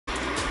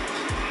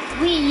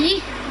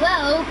we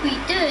will be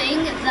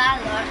doing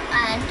Valor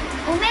and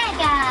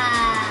Omega.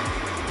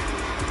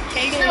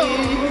 So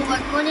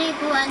we're going to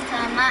go into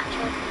a match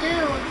of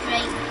duos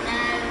right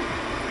now,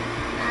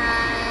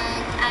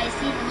 and I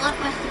see the lock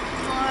listed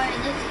before. It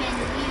looks kind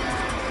of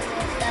weird.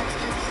 That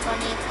looks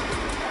funny.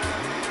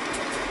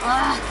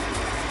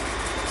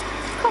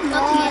 Come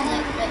Not on. again,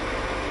 like, right.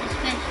 It's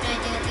fish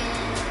ready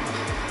again.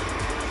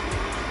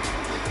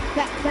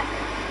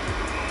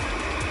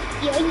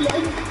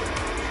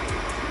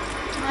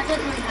 I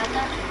don't really have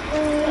that.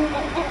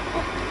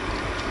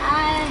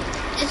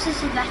 This is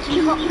the battery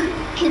hook.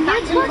 Can you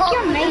put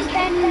your mic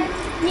in,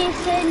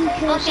 Nathan?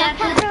 Because I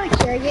can't really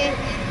hear you.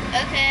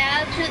 Okay,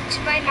 I'll put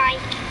my mic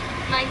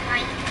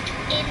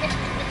in the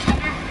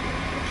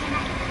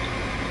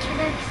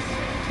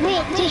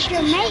Wait, does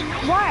your mic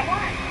work?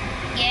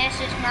 Yes,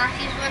 it's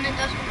Matthew's one that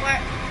doesn't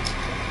work.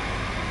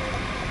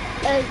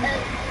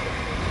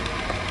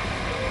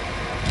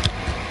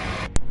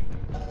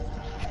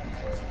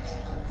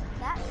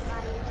 That's my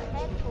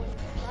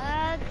headphones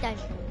plugged in.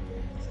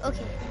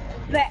 Okay.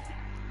 But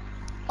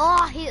Oh,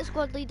 I hate the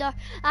squad leader.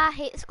 I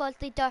hate the squad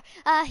leader.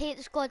 I hate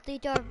the squad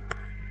leader.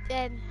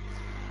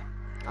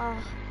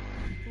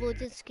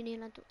 Loading screen.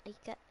 I don't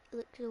like it. It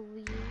looks so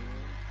weird.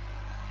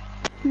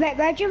 right,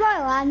 where do you want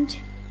to land?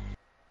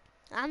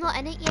 I'm not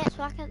in it yet,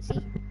 so I can't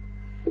see.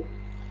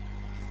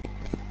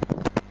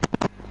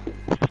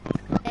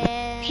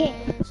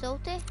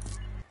 Salty.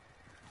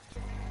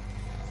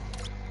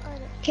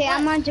 Okay,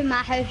 I'm under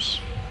my house.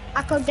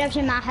 I could live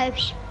in my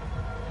house.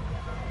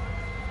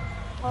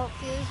 Oh, it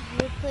feels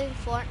weird playing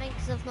Fortnite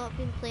because I've not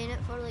been playing it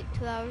for like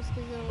 2 hours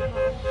because of my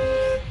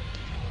uncles.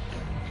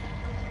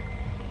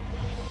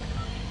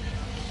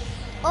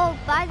 Oh,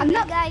 by the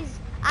way, guys,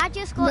 I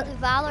just got the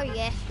Valor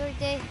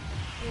yesterday.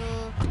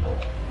 So.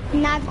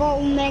 And I got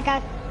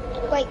Omega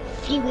like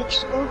 3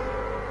 weeks ago.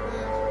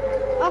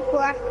 Or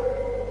 4.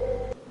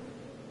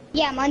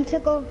 Yeah, a month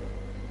ago.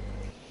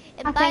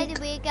 And by the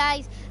way,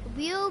 guys,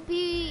 we'll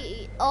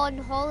be on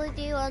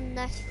holiday on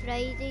this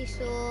Friday,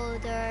 so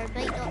there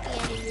might not be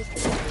any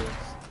YouTube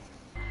videos,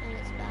 and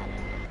it's bad.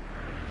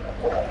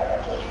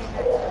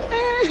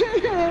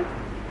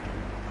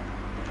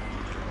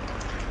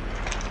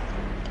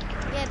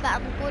 Yeah, but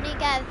I'm going to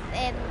give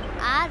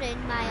Aaron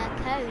my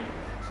account,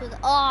 so that,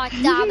 oh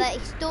damn it,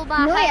 he stole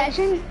my no, house.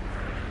 He isn't.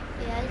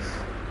 Yes,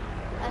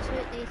 that's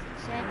what Nathan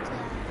said to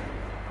Aaron.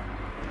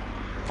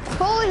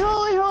 Holy,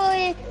 holy,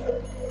 holy.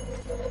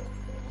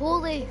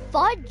 Holy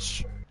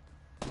fudge!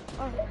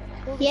 Or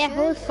holy Yeah, shoes.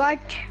 holy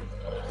fudge.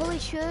 Holy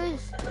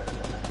shoes.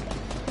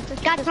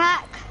 Got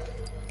attack.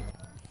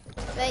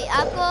 Right,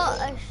 I've got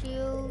a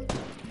shield.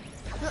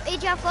 No,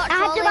 AJ, I've got a I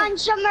had to trolley. land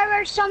somewhere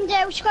where somebody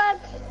else got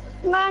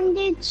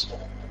landed.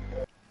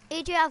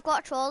 AJ, I've got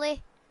a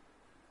trolley.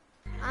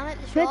 I'm at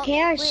the Who shop.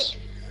 cares? Wait.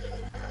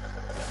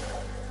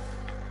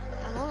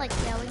 I'm not like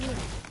telling you.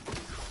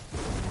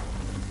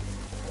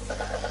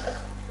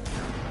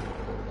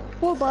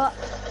 Oh, but.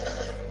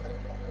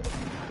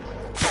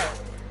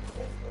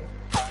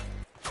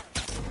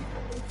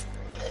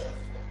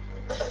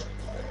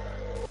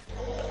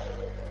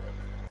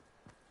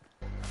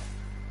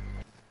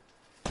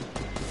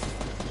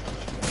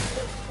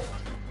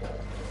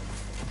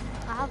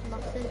 I have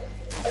nothing.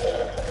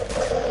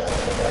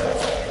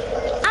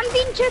 I'm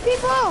being 2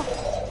 people.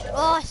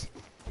 Oh,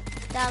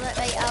 damn it,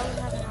 right, I was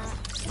having that.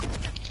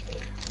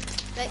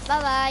 Right,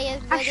 bye-bye,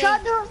 everybody. I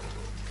shot them.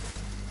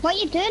 What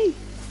you doing?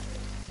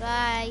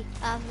 Bye,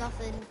 I have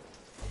nothing.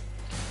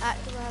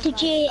 Actually, I have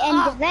Did you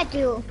end the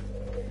video?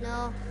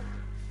 No,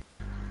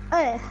 Oh,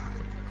 I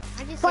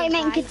just what you said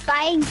meant bye.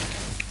 goodbye?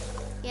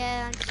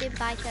 Yeah, I'm saying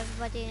bye to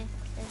everybody in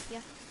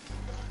here.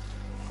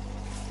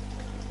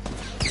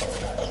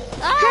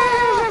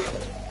 Ah!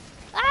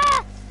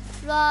 Ah!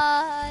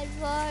 Run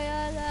for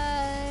your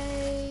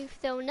life.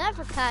 They'll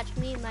never catch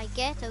me in my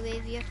getaway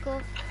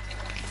vehicle.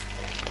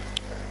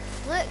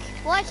 Look,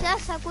 watch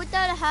this. I'm going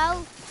down a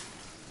hill.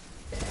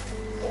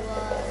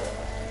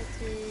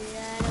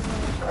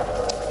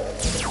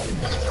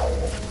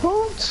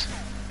 1, 2,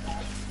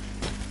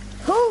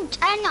 Hold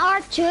and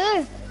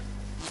R2.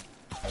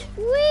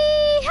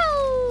 Wee-hoo!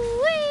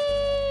 Wee!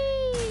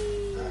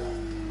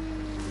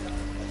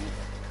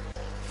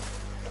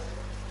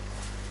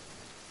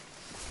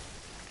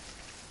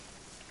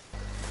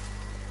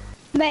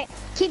 Right,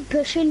 keep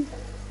pushing.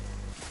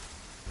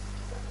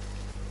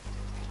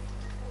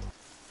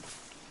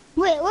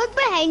 Wait, look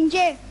behind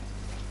you.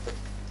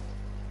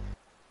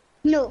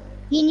 No,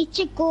 you need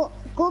to go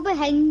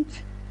behind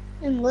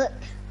and look.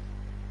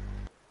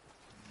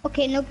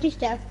 Okay, nobody's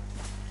there.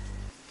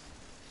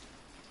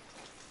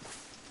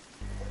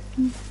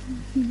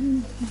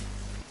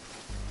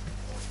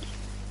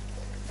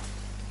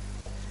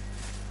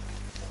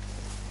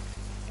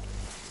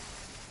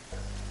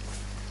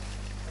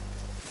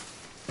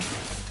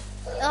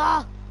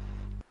 Oh!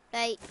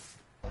 Right.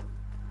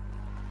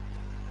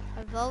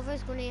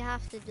 Revolver's gonna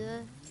have to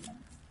do.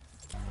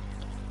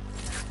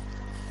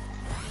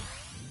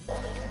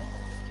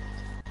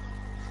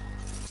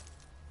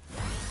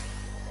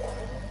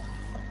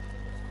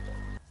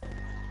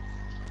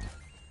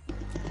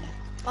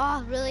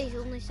 Oh, really? It's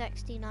only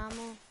 16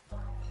 ammo.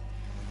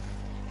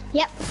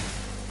 Yep.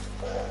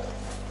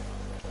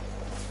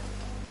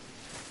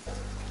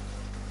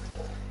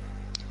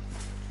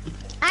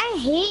 I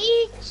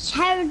hate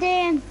how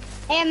they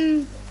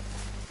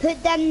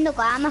put in the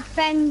llama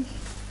thing.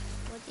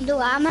 The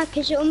llama,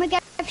 because it only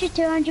gives you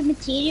 200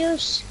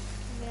 materials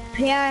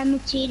per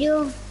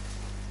material.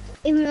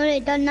 Even though they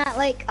done that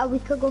like a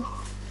week ago.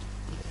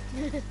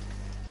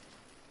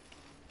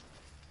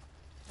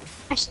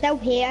 I still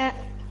hate it.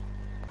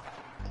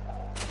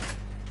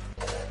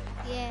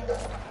 Yeah.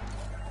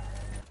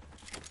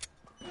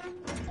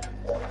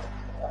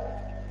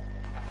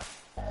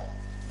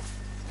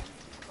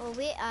 Oh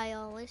wait, I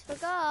almost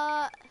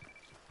forgot.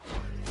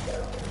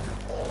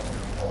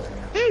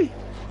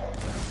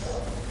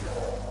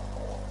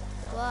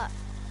 What?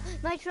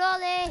 My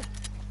trolley!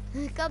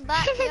 Come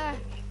back here.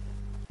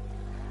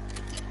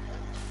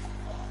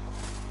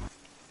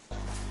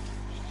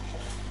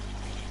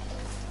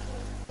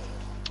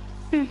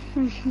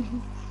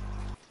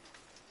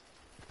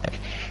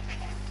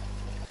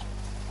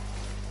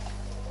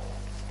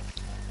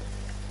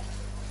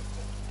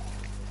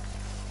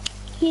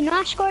 You know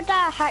I scored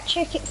a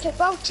hat-trick at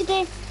football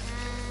today.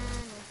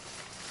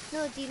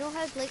 No, do you know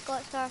how Blake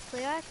got star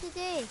player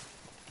today?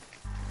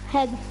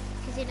 How?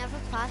 Because he never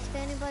passed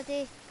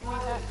anybody, and then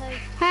that's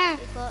Huh. how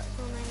he got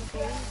so many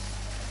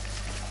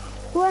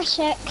goals. Go a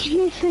sec,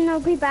 Nathan, I'll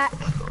be back.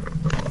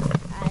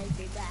 I'll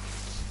be back.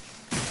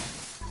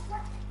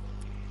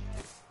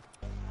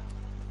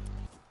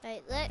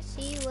 Right, let's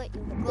see what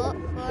you've got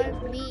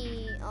for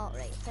me. Oh,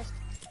 right, pistol.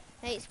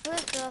 Right,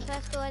 so a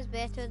pistol is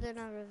better than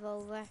a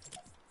revolver.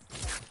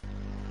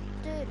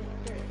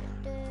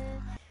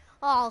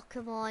 Oh,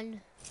 come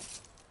on.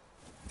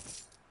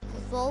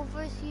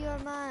 Revolvers here,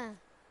 man.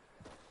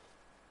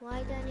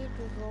 Why do I need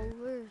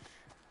revolvers?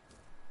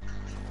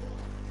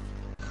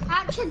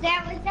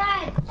 Accidentally,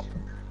 Dad.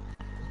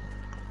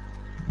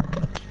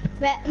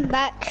 Right, I'm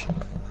back.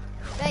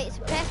 Right, it's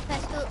a press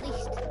pistol at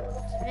least. It's a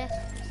press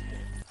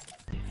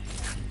pistol.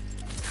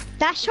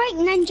 That's like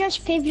Ninja's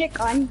favourite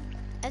gun.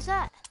 Is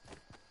it?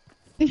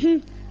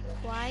 Mhm.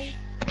 Why?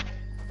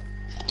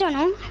 Don't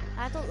know.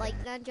 I don't like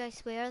Ninja, he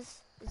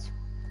swears. It's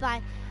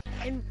bad.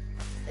 And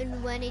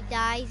when he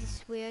dies, he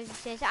swears. He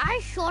says, I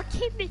shot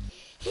him.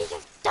 He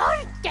just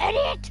don't get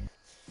it.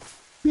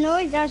 No,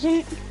 he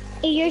doesn't.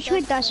 He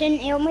usually doesn't.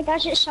 He only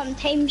does it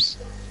sometimes.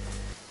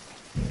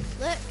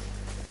 Look.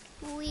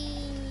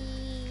 Wee.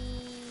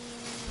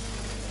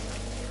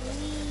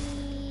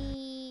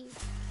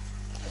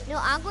 No,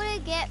 I'm gonna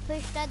get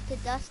pushed into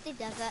Dusty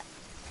Divot.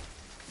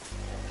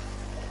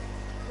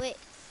 Wait.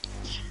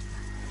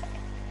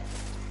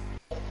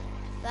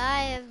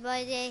 Bye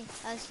everybody.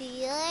 I'll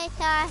see you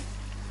later.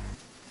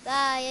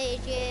 Bye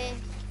AJ.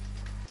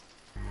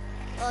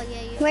 Oh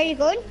yeah, you. Where are you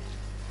going?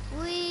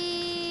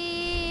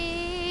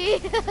 Wee.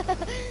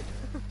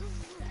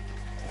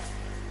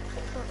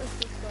 What was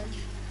this one?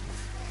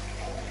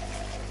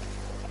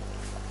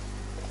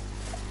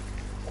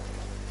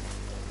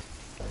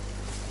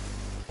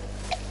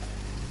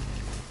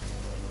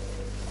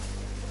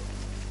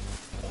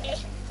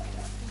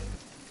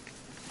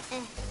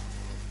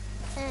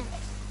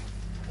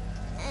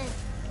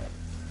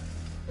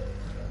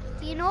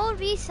 Do you know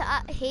Reese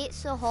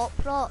hates the hot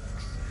rocks?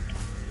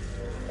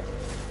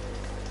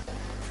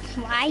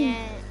 Why?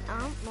 I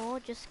don't know,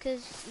 just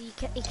because he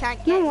can't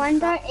get. No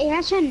wonder. He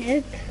has a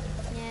noob.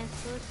 Yeah,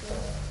 so.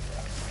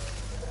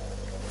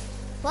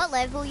 What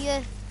level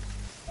you?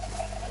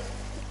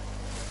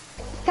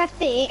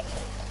 58.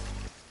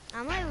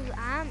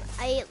 I'm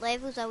 8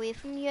 levels away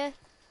from you.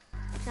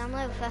 So I'm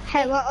level 50.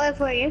 Hey, what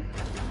level are you?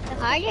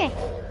 Are you?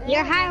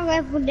 You're higher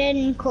level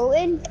than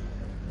Colton.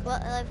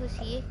 What level's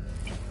he?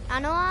 I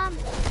know I'm.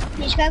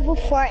 He's level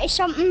 40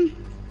 something,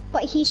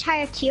 but he's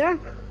higher tier.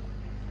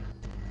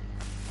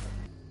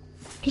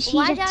 Because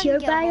he's a tier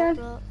buyer.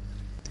 I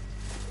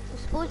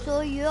suppose so,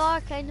 you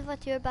are kind of a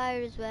tier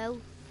buyer as well.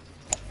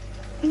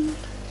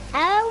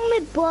 I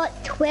only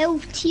bought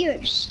 12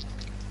 tiers.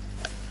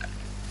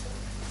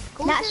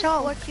 That's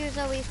all. 4 tiers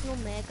away from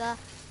Omega.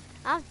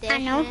 I've I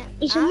definitely. know.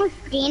 He's almost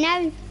 3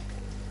 now.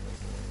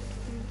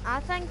 I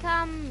think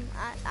I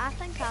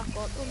think I've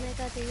got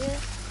Omega, do you?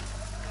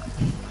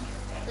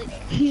 Like,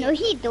 No,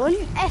 he don't.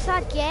 if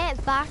I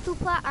get battle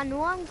plat, I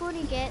know I'm going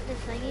to get the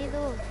thingy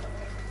though.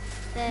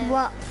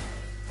 What?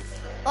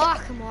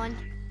 Oh, come on.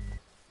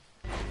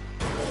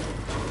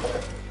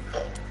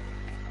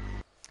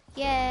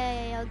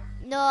 Yeah,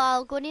 no,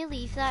 I'm going to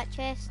leave that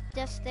chest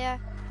just there.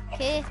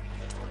 Okay?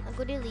 I'm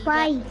going to leave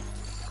Why? it.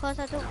 Because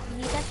I don't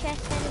need a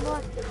chest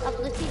anymore. I've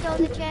looted all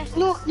the chests.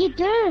 No, you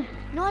do.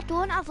 No, I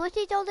don't. I've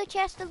looted all the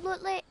chests of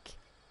Loot Lake.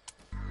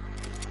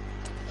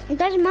 It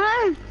doesn't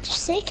matter.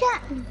 Just take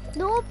it.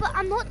 No, but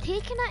I'm not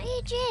taking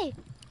it, AJ.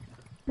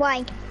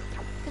 Why?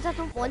 Because I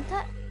don't want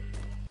it.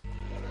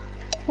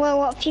 Well,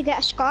 what if you get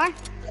a scar?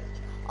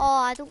 Oh,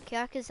 I don't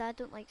care because I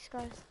don't like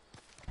scars.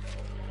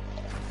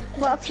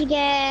 What if you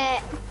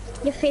get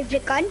your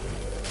favourite gun?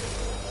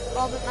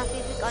 Oh, but my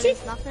favourite gun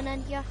is nothing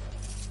in here.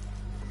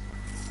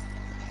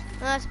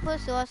 I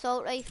suppose so,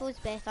 assault rifle's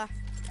better.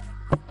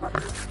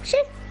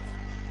 Shit.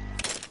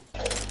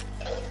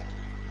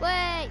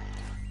 Wait!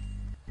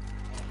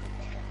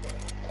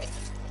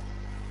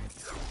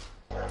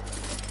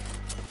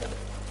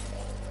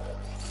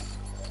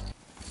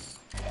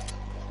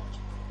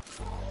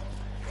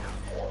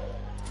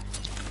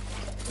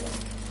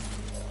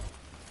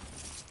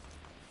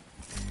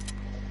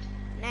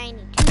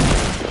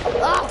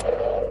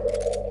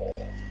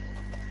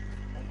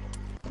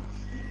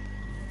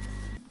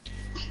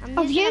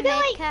 Have you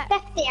got like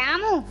 50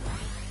 ammo?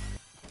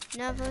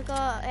 Never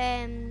got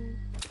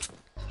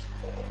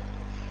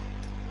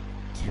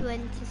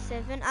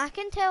 27. I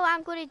can tell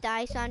I'm gonna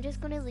die, so I'm just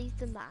gonna leave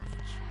the match.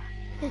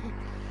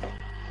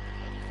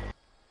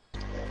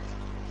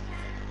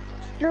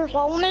 There's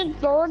only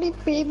 30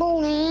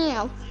 people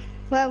now.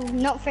 Well,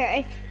 not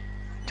 30.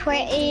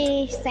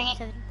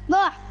 27.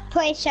 No,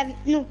 27.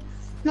 No,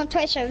 not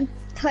 27.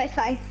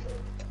 25.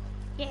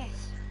 Yes,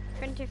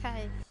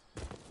 25.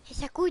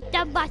 It's a good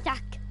number,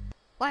 Zach.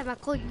 Why am I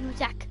calling you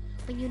Zach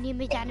when your name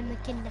is Anna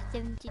McKinley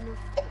 17?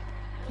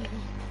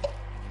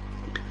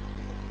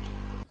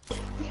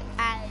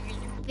 I'll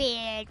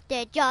be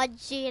the John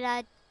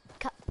Cena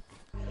Cup.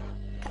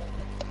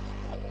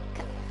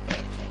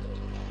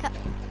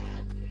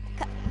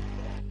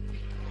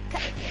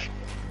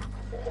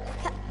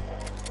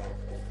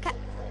 Cup.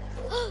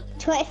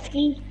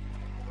 23.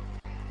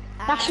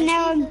 That's an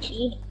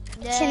LMG.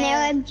 It's an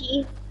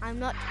LMG. I'm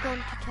not going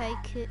to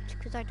take it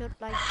because I don't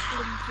like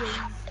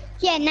LMGs.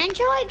 Yeah,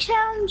 Ninja likes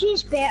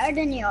LMGs better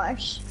than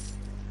yours.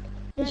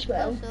 As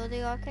well. So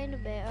they are kind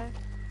of better.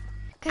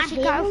 Because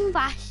you go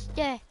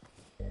faster.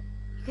 You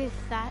go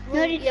fast.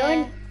 No, they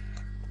don't.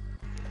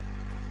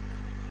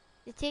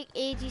 They take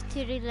ages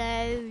to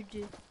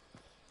reload.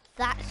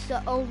 That's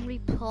the only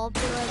problem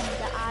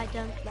that I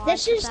don't like.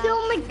 This is the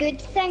only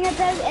good thing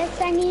about it,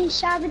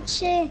 thingies, I would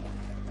say.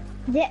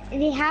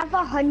 They have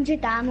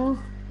 100 ammo.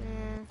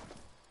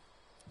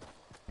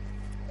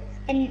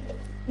 And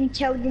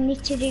until they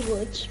need to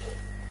reload.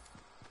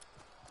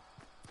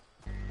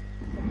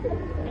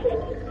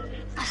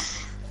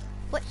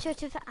 What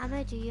sort of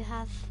ammo do you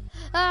have?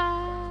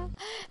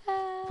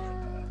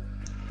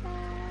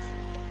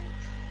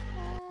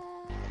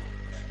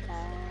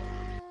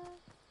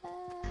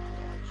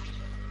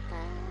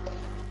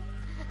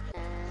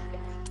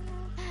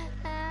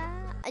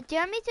 Do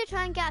you want me to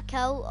try and get a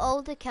kill?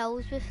 All the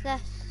kills with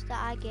this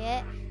that I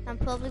get, I'm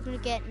probably going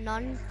to get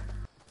none.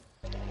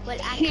 Well,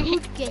 I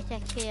could get a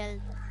kill.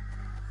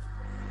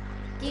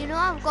 Do you know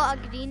I've got a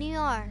green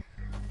AR?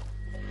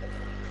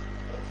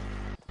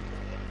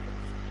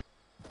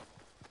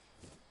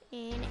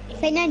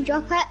 Can I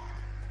drop it?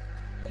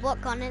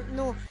 What gun is?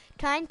 No,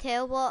 try and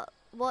tell what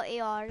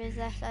AR is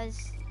this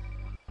as.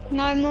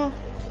 Normal.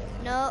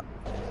 No,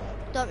 do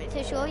you want me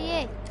to show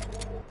you?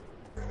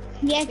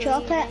 Yeah,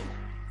 drop it.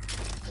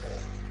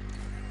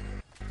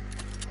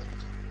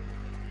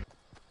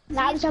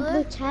 That was a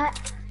blue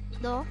tat.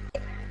 No.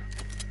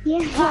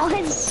 Yeah, it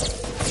was.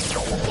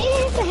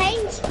 Yeah,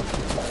 behind.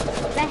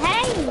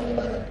 Behind.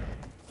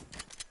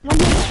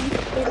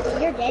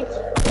 You're dead.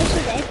 Yes,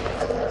 you're dead.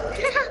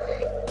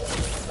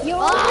 You're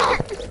Oh!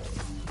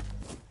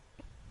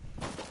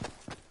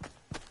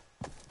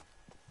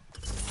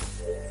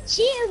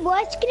 See, it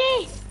was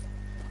great.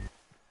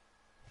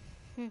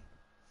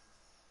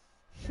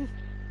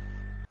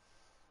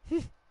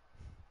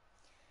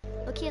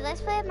 Okay,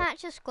 let's play a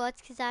match of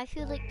squads because I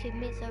feel like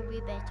teammates are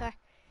way better.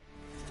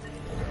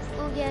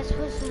 Oh yes,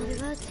 we're sorry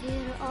about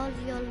here all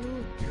your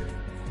loot.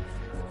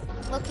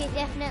 Okay,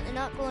 definitely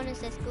not going as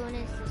this, going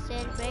as the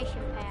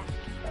celebration pack.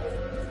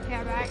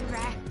 I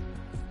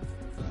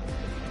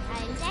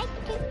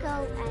like to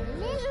go a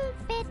little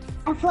bit.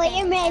 I thought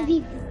you meant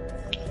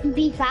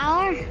be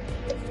Valor.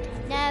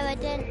 No, I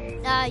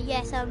didn't.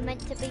 Yes, I meant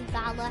to be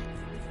Valor.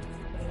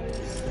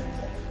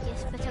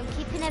 Yes, but I'm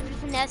keeping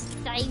everything else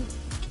the same.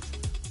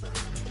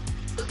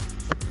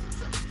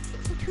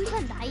 Who's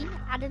a 9?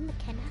 Adam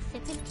McKenna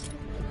 7.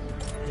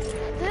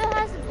 Who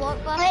has a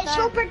blockbuster? Let's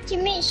hope our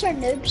teammates are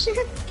noobs.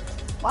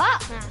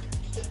 What? Nah.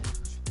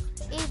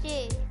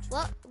 AJ,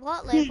 what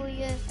level are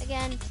you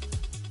again?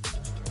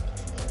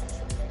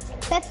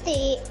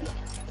 58.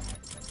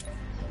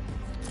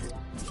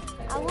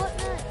 I want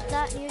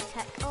that new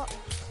TikTok.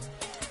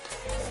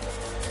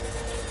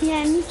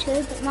 Yeah, me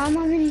too, but my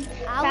mum and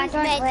dad aren't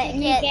letting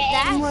me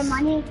get any more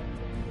money.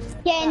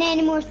 Getting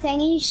any more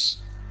thingies.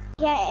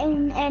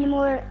 Getting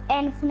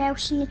anything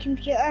else in the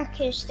computer,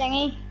 because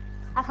thingy,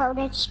 I've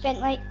already spent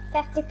like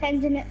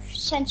 £50 in it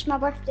since my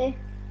birthday.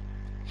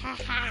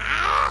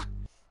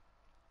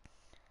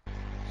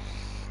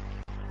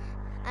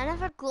 I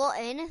never got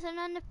anything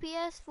on the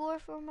PS4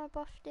 for my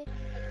birthday.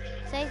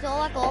 Besides,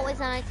 all I got was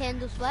a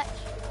Nintendo Switch.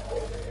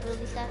 At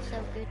least that's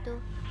so good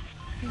though.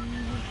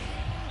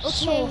 Okay,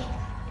 So,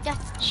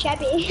 just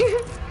Chevy.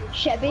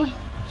 Chevy.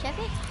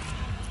 Chevy?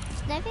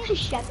 Snivy?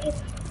 Chevy.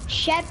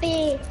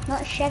 Chevy.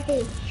 Not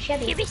Chevy.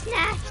 Chevy. Chevy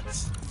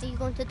Snapped! Are you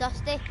going to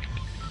Dusty?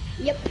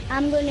 Yep,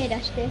 I'm going to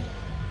Dusty.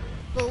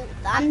 Well,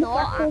 I'm I'm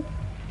not. purple.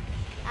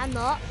 I'm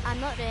not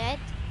red.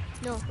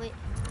 No, wait.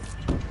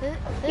 Who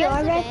You're is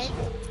the red. red?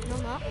 No,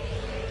 I'm not.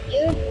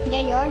 You?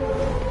 Yeah, you are.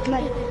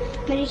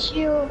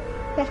 Mauricio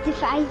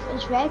 55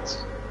 is red.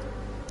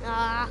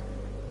 Ah.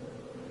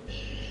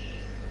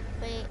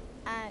 Wait,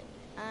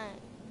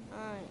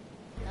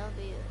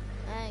 W,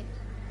 X,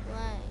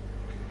 Y,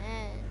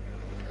 N,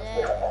 Z,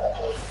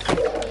 P,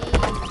 U,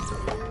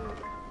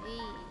 V,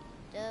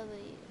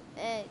 W,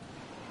 X,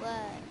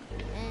 Y,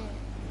 N,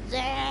 Z.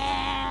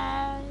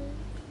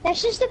 This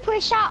is the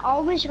place I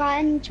always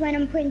land when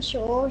I'm playing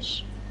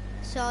solos.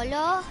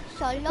 Solos?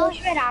 That's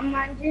where I'm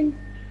landing.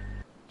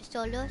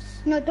 Solos?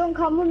 No, don't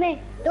come with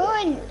me.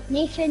 Don't!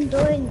 Nathan,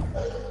 don't.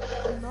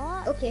 I'm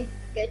not. Okay,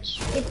 good.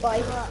 Good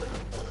boy. What?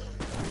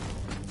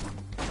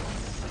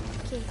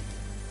 Okay.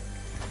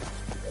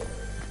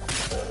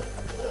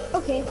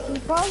 Okay,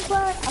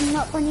 revolver I'm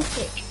not going to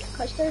take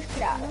because there's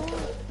crap. No.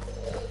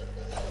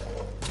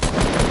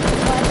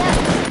 What is that?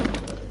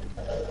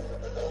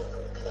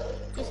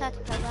 Just had to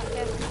kill that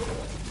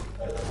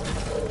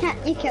person. Can't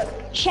you kill?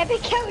 Should we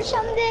kill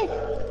somebody?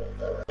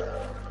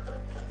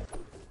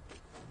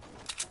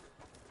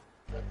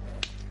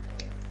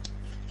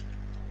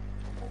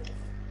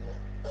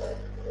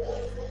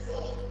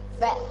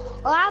 Right.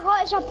 All I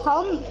got is a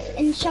pump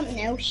and something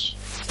else.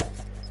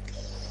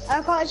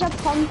 I got is a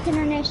pump and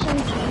an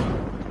SMG.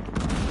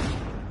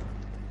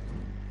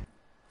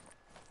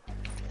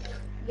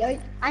 Yeah,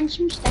 and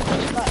some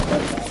stickers, but it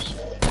was.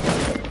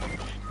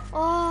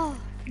 Oh.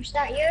 Was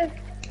that you?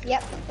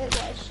 Yep, it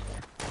was.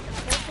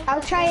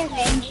 I'll try and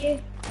avenge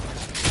you.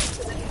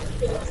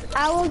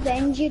 I will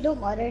avenge you, don't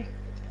worry.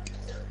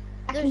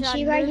 I can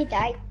see where you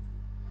died.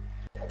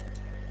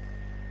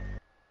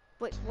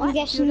 Wait, what? I'm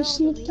guessing he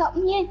sneaked up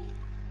on you.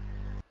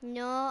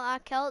 No, I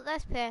killed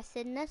this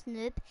person, this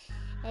noob.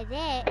 And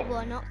then, well,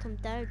 I knocked him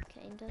down,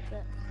 kind of,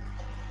 but...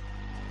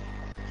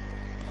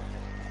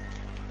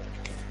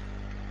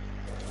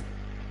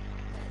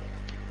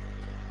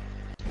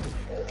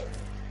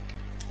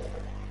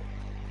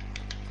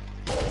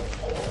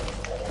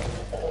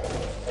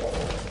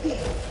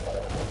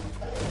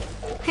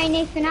 Hey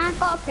Nathan, I've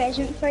got a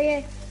present for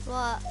you.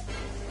 What?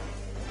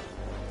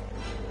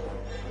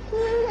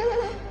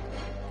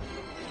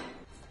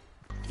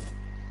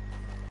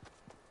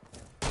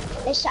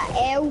 It's an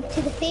L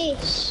to the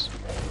face.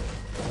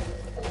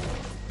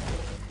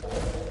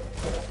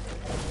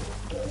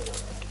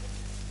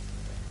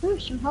 Ooh,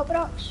 some hot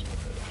rocks.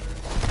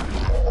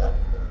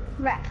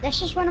 Right,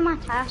 this is one of my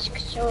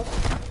tasks, so...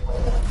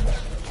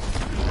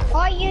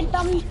 Oh, you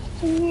dumb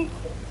thing.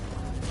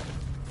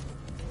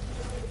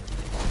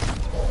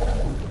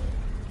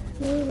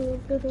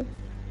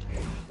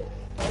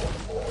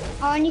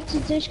 All I need to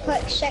do is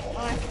click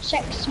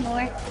 6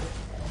 more.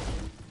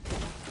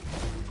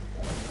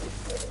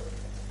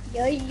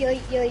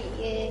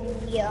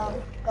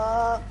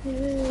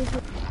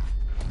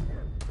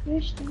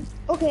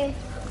 Okay,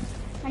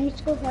 I need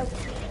to go help.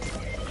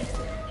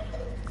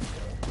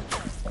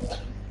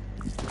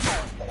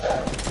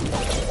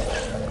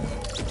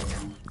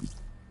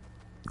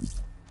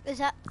 Is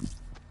that...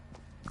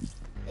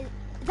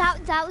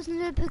 That was the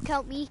noob who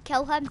killed me.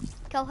 Kill him.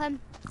 Kill him.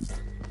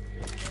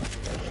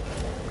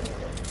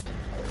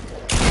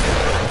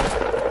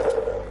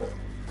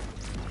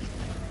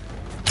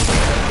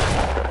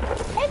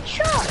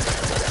 Headshot!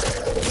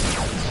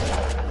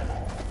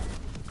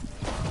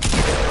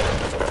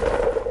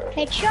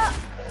 Headshot!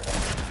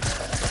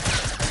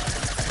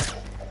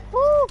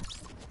 Woo!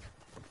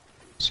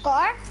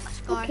 Scar?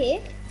 Scar.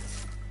 Okay.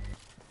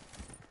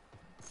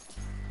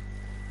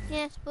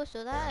 Yeah, I suppose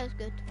so. That is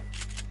good.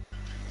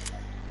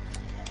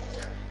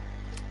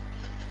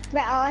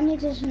 Right, all I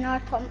need is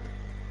another pump.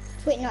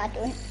 Wait, no, I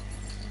don't.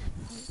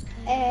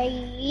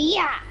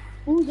 Yeah!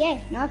 Oh yeah,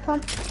 another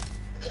pump.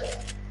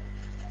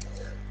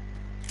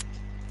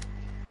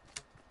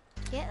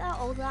 Get that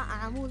all that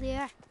ammo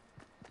there.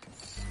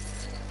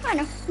 I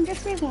know, I'm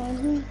just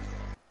reloading.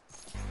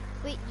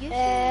 Wait, you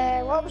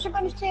what was I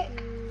going to take?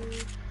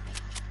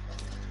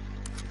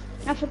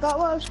 I forgot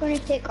what I was going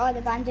to take, all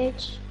the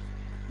bandage.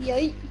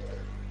 Yay.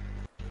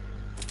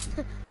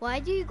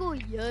 Why do you go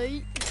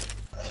yay?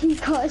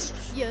 Because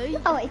Yay.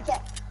 I like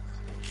it.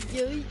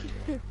 Yay.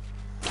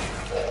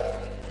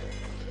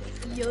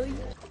 Yay.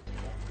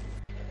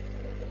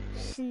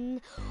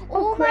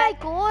 Oh my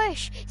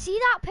gosh! See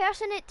that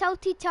person at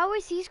Tilted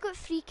Towers? He's got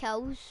 3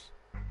 kills.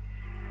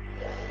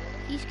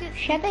 He's got 3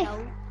 Shibby?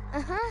 kills.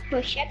 Uh-huh.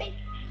 Was Shibby?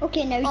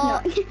 Okay, no, he's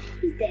not.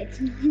 He's dead.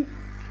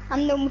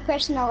 I'm the only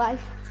person alive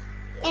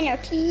in our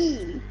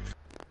team.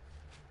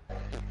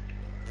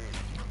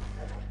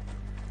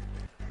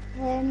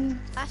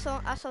 I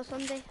saw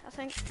somebody, I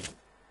think.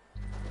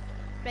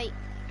 Right.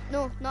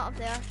 No, not up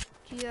there.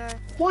 To your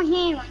One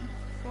hand.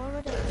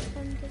 forward or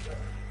something.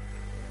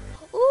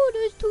 Oh,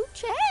 there's 2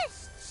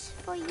 chests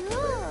for you.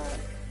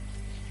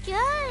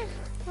 Just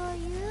for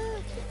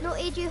you. No,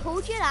 AJ,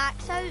 hold your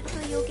axe out so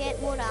you'll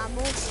get more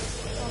ammo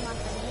for my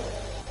thing.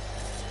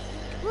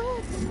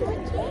 Oh, there's more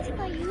chests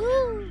for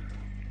you.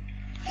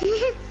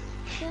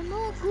 They're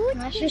more good.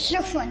 That's just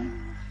so fun.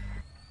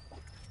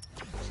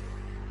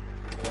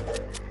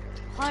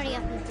 Hurry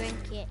up and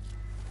drink it.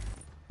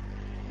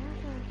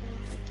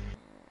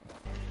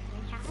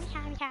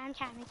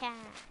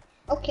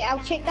 Okay, I'll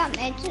check that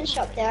meds that's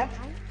up there.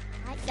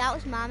 That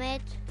was my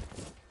med.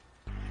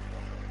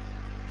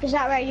 Is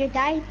that where you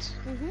died?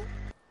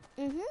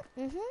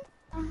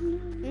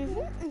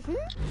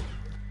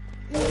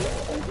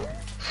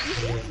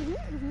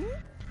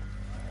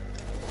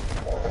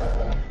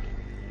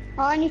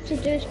 All I need to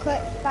do is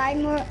click 5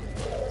 more,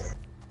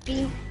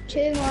 2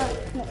 more,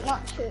 no,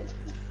 not 2,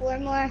 4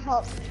 more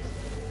hop,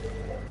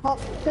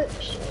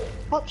 push,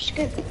 hop,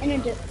 scoop, and a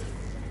dip.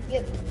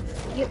 Yep.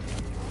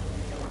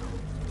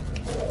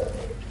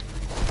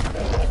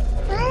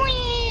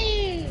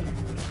 Whee!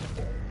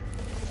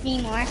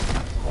 3 more.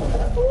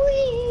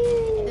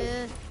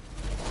 Whee!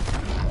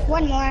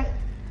 1 more.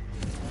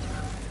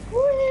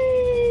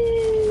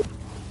 Whee!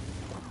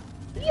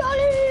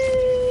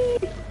 Yolly!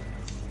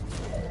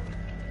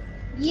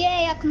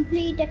 Yay, I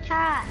completed the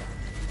task.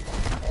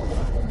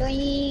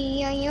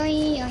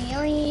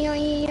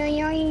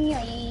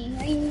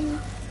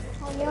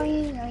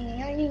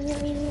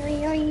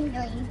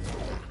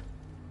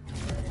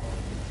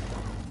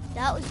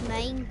 That was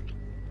mine.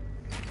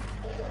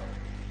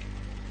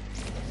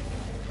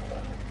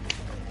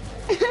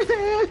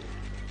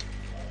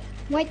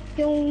 What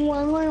do you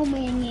want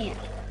me?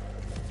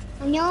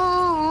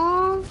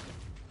 No.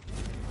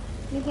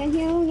 You can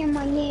hear your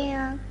money.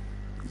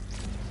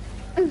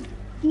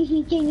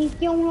 You can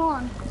go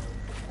on.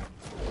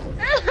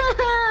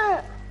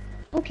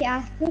 Okay,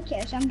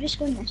 so I'm just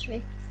going this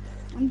way.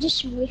 I'm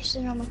just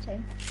wasting all my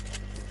time.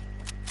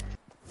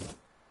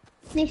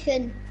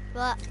 Nathan.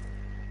 What?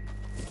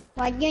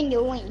 What are you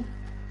doing?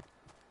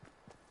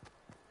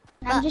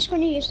 I'm just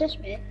going to use this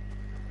bit.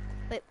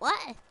 Wait,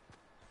 what?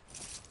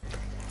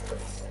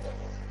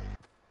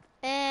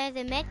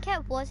 The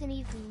medkit wasn't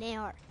even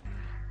there.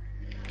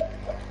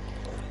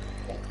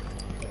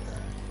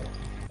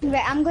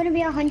 Right, I'm going to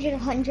be 100. Are you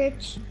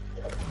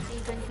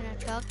drinking a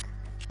truck?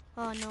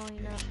 Oh no,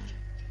 you're not.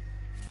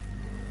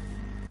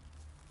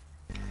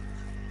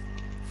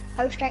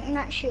 I was drinking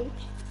that shoot.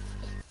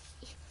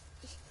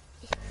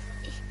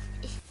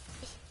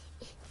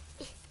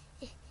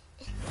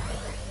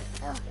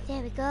 Oh,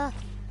 there we go.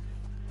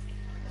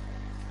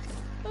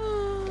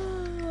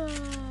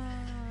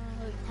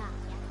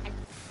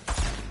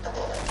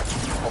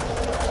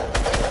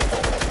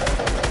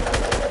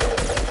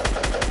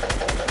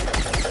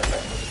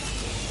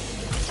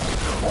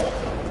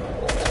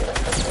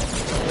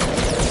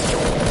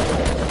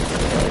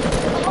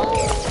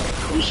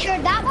 You sure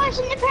that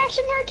wasn't the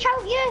person who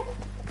killed you?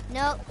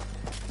 Nope.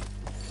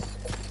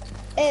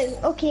 Oh,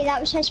 okay, that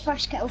was his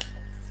first kill.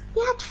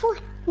 He had 4.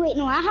 Wait,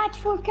 no, I had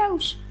 4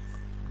 kills.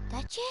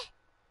 Did you?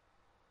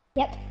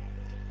 Yep.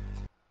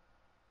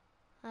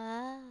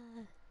 Ah.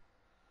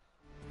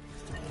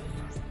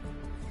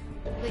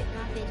 Wait,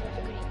 my face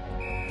was green.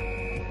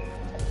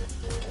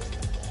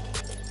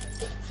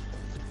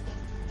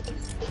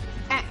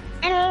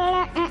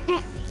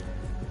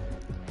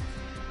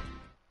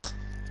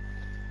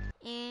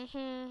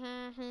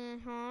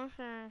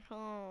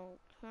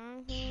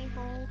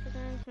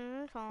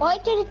 Oh, I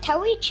did a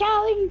Towie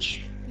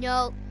challenge.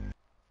 No.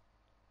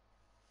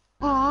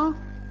 Aw.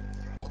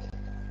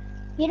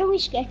 You're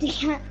always scared to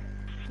cat.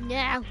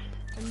 No,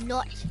 I'm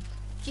not.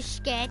 Just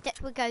scared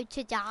that we're going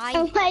to die.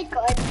 Oh my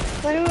god.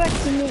 One of our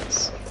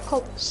teammates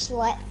called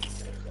Slick.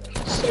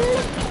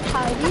 Slick,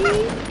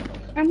 howdy.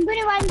 I'm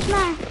gonna land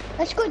my...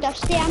 Let's go,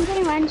 Dusty. I'm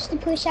gonna land the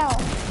place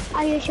out.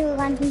 I usually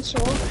land in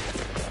Seoul.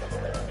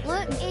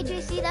 Look,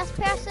 AJ, see this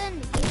person?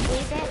 He's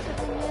way better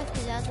than you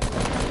because that's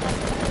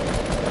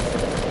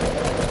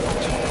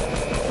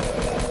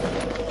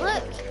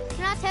Look,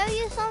 can I tell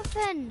you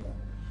something?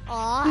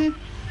 Aw.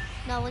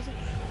 No, wasn't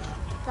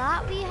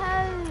that wee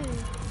house?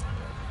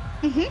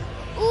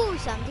 Ooh,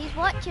 somebody's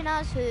watching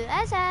us. Who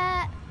is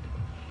it?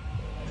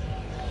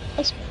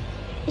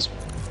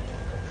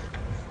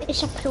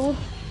 It's a pro.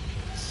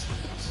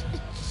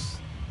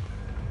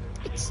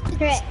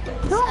 Right.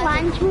 Don't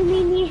land with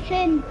me,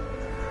 Nathan.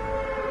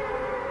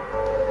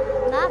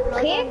 My brother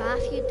Okay.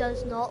 Matthew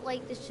does not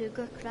like the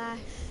sugar crash,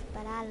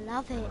 but I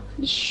love it.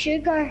 The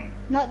sugar,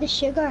 not the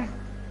sugar.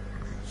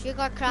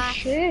 Sugar crash.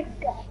 Sugar.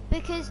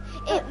 Because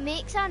it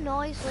makes a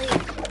noise like...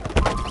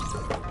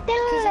 Because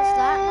it's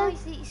that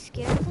noise that he's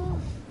scared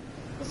of.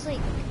 It's like...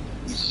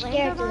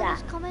 Scared of Slenderman that.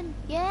 is coming.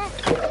 Yeah.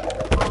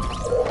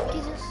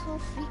 Because it's so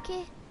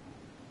freaky.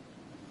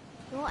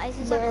 You know what it is?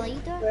 It's a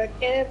glider.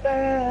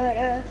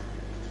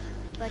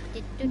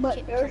 But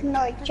there's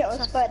no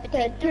choice but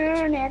to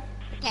turn it.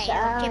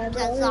 Potato chips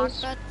and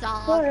sausage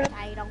sauce,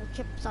 potato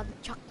chips and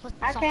chocolate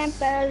I sauce. can't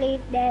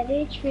believe that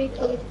it's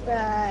Freaky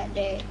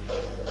Friday.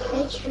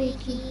 It's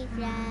Freaky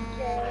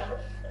Friday.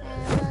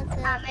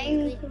 I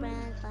mean-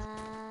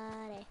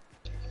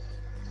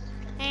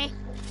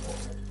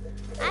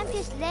 I'm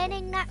just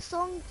learning that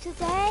song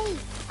today.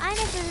 I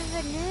never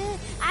even knew.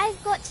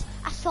 I've got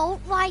assault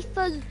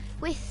rifle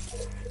with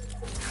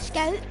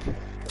scope.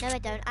 No, I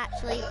don't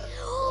actually.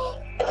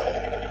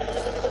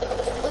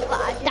 Look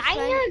what I just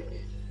found.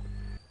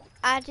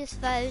 I just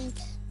found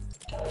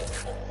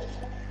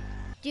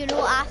Do you know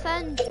what I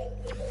found?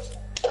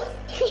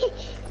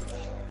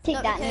 Take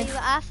Let that me tell you now.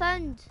 what I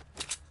found.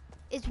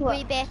 It's What?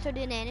 way better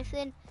than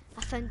anything.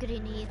 I found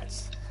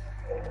grenades.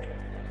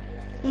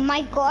 Oh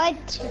my god,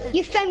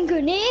 you found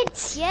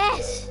grenades?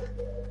 Yes!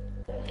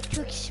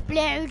 To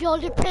explode all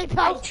the people.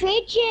 I'll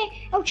trade you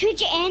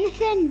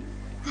anything.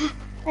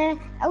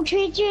 I'll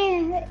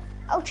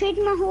trade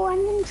my whole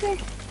inventory.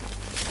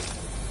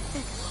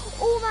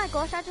 Oh my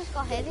gosh, I just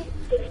got heavy.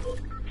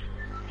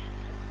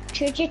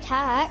 Trade you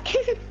tack. Do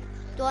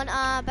you want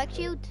a big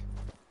shield?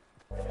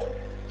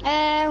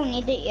 I'll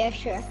need it, yeah,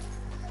 sure.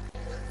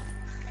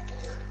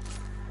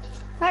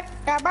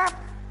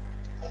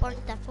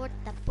 Porta,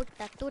 porta,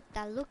 porta,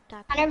 tuta,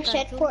 lukta. I never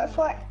said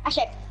fort. I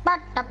said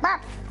bark.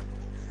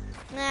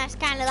 Nah, it's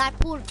kind of like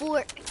port.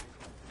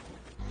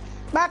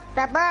 Bark.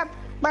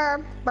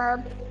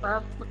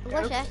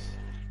 What's this?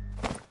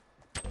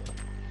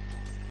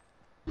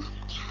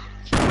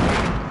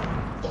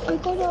 I'm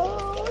gonna.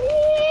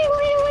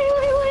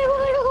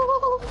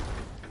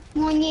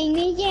 My name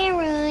is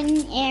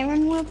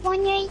Aaron with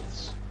one H.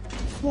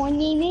 My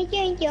name is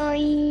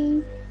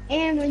Joy,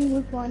 Aaron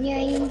with one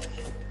H.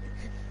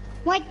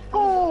 Let's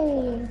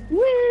go!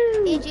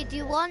 Woo! AJ, do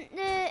you want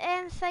the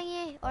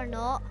thingy or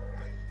not?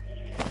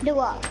 The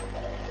what?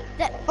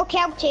 The, Okay,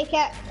 I'll take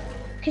it.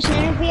 Because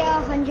none of you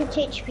are 100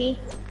 HP.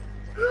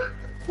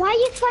 Why are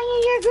you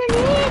firing your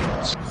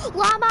grenades?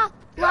 llama!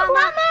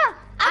 Llama!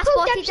 I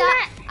pulled spotted up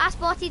it!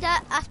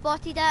 I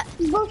spotted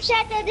it! Both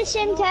said it at the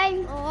same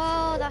time.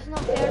 Oh, that's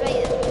not fair,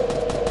 right?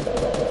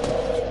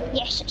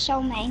 Yes, it's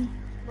all mine.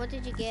 What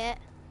did you get?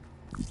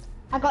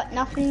 I got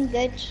nothing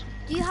good.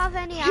 Do you have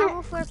any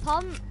ammo for a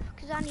pump?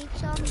 Because I need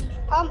some.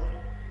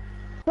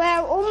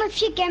 Well, only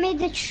if you give me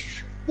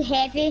the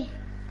heavy.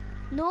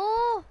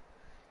 No!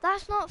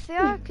 That's not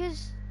fair,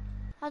 because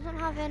I don't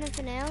have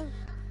anything else.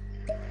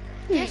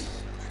 Just,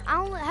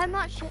 how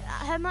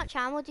much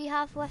ammo do you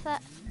have with it?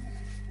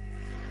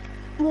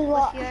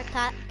 What? With your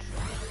attack?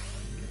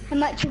 How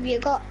much have you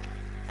got?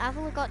 I've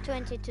only got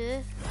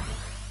 22.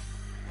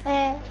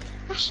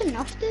 That's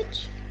enough, dude.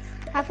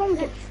 I've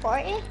only got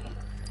 40.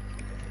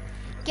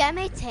 Give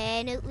me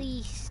 10 at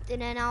least,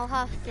 and then I'll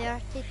have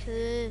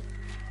 32.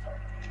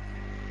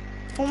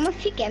 Only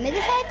if you give me the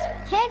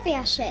heavy,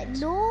 I said.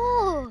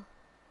 No!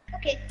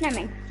 Okay, never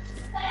mind.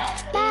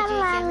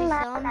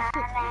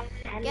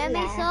 Give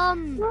me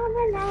some.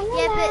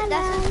 Yeah, but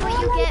this is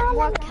what you get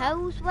more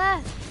kills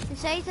with.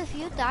 Besides, if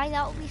you die,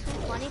 that will be so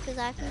funny because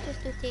I can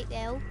just take the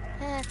L.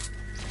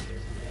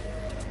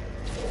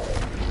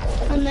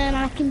 And then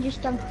I can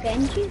just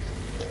unfriend you.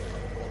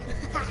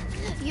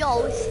 You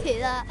always say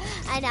that,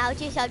 and I'll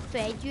just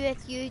unfriend you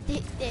if you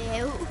take the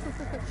L.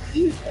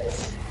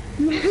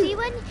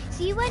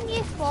 see when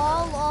you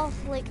fall off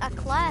like a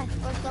cliff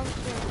or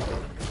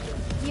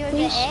something near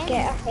the end.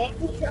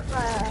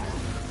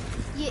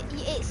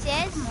 It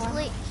says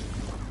like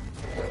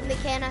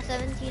McKenna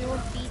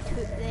 1703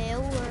 took the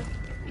L or.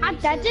 I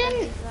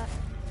didn't.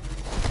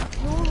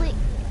 No, like.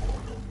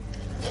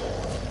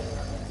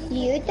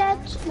 You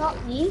did,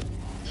 not me.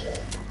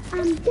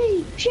 I'm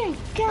DJ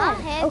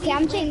Guy. Okay,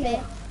 I'm taking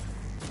it.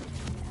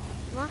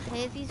 My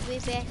heavy's way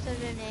better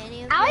than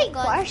any of I your like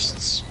guns.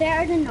 bursts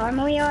better than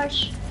normal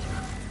yours.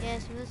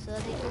 Yes, so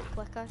they go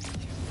quicker.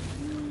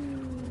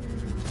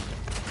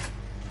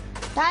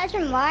 That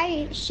isn't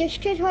why, it's just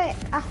because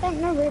I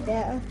think they're way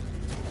better.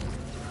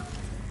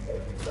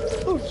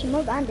 Oh, some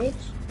more bandage.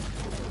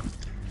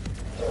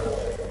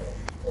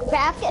 But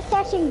I've got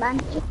 13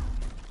 bandages.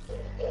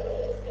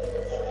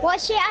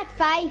 What's it at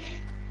 5?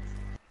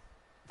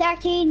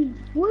 13.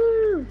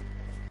 Woo!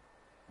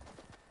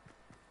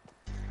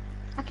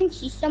 I can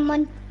see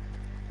someone.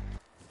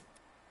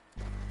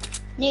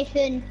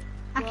 Nathan,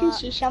 I can What?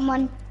 see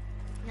someone.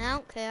 I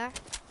don't care.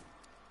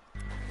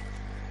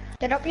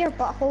 Get up your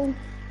butthole.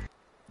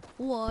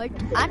 What?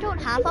 I don't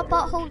have a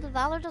butthole. The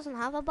Valor doesn't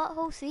have a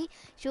butthole. See,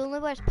 she only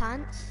wears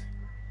pants.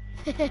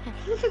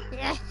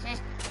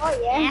 Oh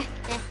yeah.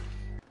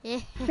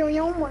 So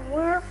you only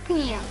wear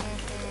pants.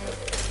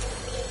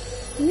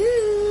 I'm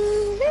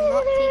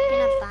not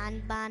taking a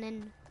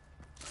banning.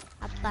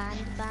 A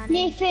banning.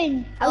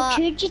 Nathan, I'll What?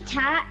 trade you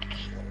tack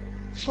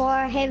for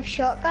heavy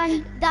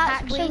shotgun. That's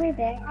Tack's way way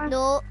better.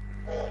 No,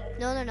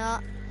 they're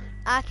not.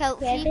 I killed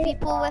three Heavy?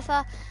 people with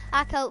a.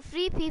 I killed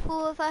 3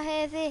 people with a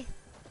heavy.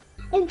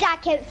 And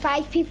tack out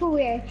 5 people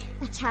with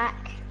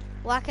attack.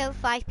 Well, I killed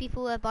 5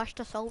 people with a burst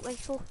assault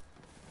rifle.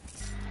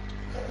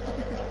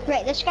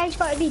 Right, this guy's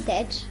got to be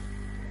dead.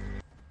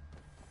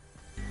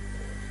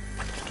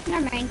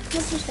 Never mind,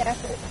 we'll just there.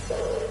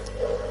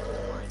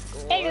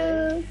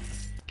 Hello.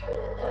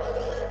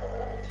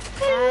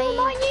 Hello,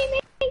 my name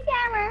is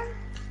Aaron.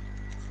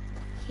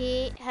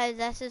 Hate how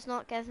this is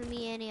not giving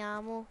me any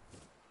ammo.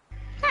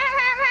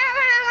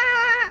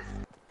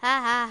 Ha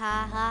ha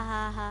ha ha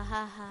ha ha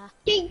ha ha.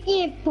 Take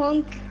it,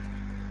 punk.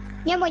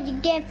 Yeah, what you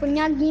get for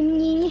not giving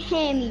me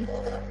heavy.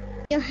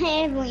 You're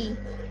heavy.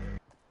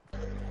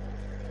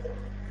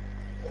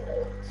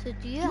 So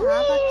do you have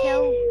a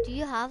kill? Do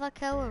you have a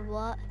kill or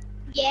what?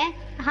 Yeah,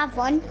 I have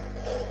one.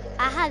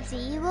 I have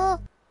 0.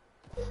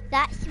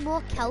 That's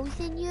more kills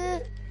than you.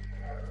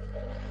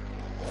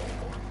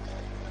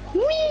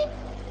 Whee!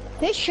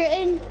 Who's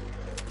shooting?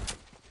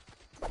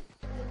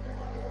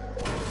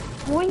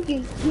 Why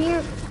did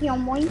your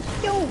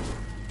monster?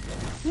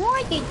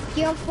 Why did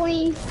you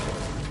please?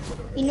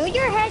 You know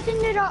you're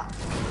heading it up.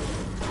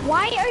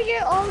 Why are you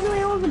all the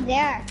way over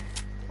there?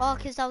 Oh,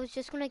 because I was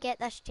just going to get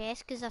this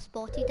chest because I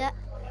spotted it.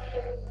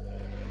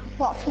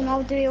 What, from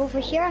all the way over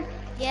here?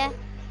 Yeah.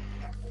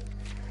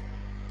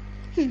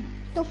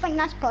 Don't think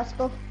that's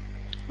possible.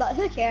 But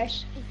who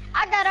cares?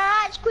 I got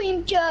an ice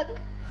cream truck.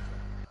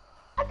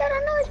 I got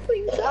an ice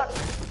cream truck.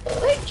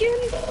 Hey,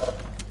 Jimmy.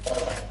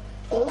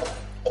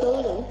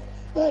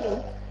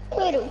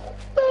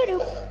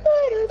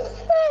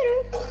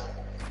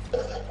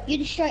 You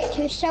destroy it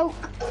too, Silk.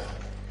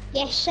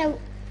 Yes, Silk.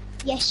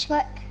 Yes,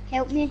 Slick.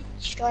 Help me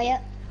destroy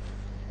it.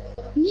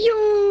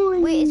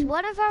 Yawn. Wait, is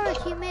one of our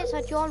teammates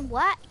a John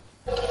Wick?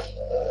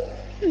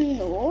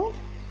 No.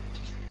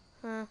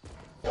 Huh.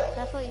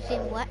 I thought you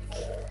said Wick.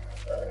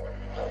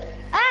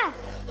 Ah!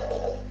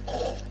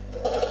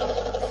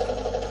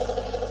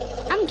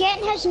 I'm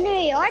getting his new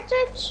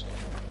yardage.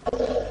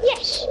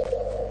 Yes.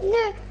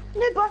 No,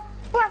 but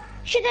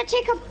should I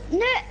take a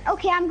no?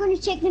 Okay, I'm going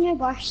to take the new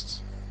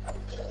burst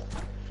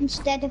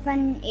instead of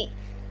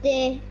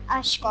the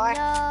scar. No.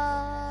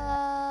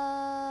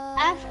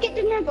 I've got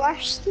the new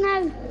burst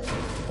now.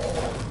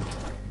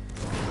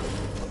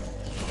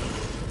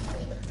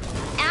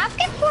 I've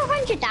got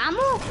 400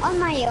 ammo on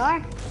my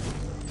AR.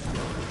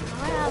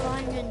 I have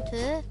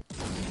 102.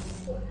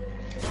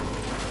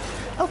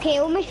 Okay,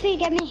 only if you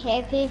give me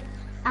heavy.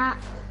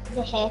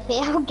 The heavy,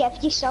 I'll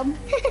give you some.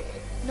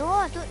 No,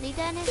 I don't need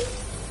any.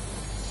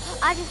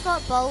 I just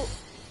got bolt.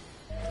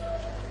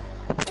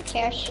 Who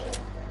cares?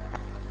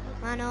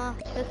 I know,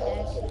 who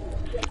cares?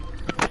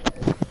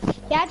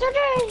 Yeah, I don't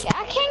know.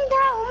 I think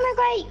that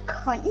OMEGA like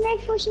hunting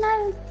rifles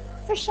now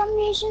for some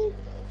reason.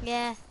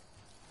 Yeah.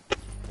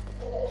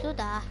 So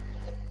da.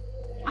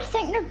 I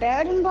think they're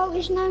better than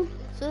bolts now.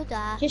 So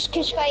da. Just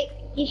 'cause like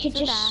you could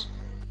So just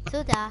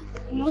So da.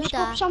 no So da.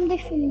 stop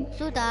somebody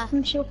So da.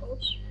 from so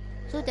close.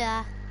 So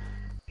da.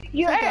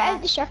 You're So da. out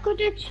of the circle,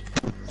 dude.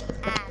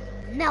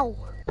 No.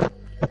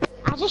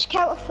 I just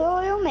killed a full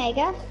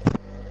OMEGA,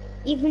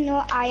 even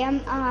though I am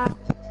a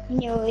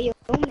new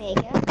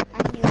OMEGA.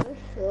 A new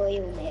full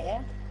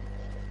OMEGA.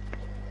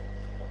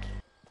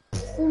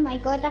 Oh my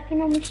god, I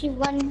can only see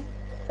one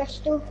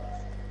crystal.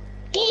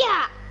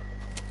 Yeah!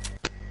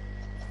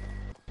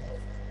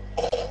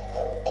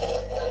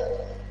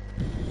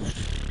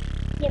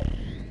 Yep.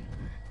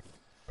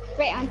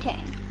 Right on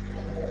time.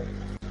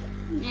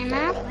 And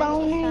my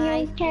phone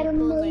and your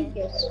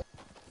telemeters.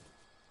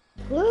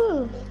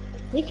 Ooh,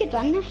 we could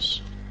run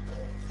this.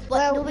 What,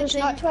 Well, no, there's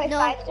between- not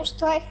 25, no, there's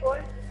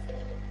 24.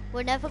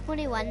 we're never going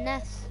to win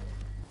this.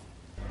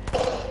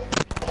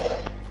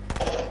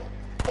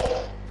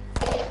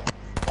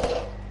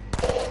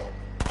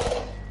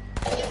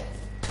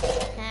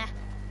 Nah.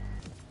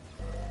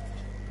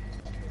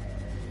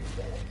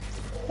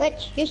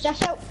 Let's use the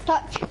silk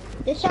touch.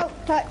 The silk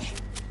touch.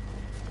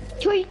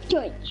 Tweet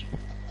touch.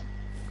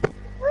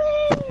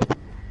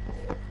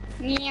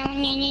 Meow,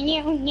 meow, meow,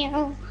 meow, meow.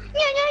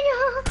 Meow, meow,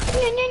 meow.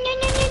 Meow, meow, meow,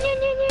 meow, meow,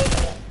 meow, meow.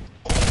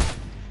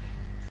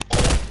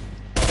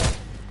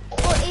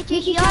 Oh, AJ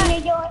You here.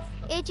 can do it.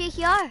 AJ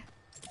here.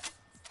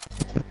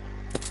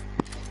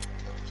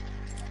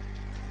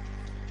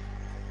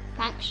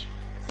 Thanks.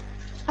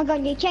 I'm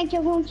gonna check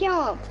your whole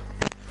job.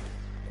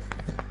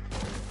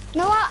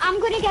 You know what? I'm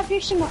gonna give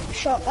you some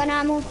shotgun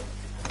ammo.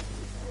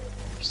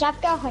 Cause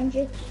I've got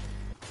 100.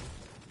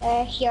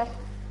 Here.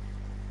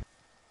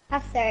 I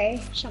have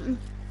 30 something.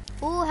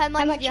 Oh, how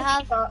much do you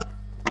have? got?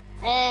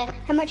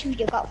 How much have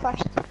you got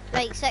first?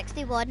 Right,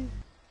 61.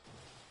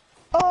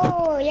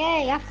 Oh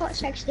yeah, I've got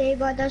 60,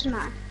 but it doesn't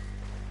matter.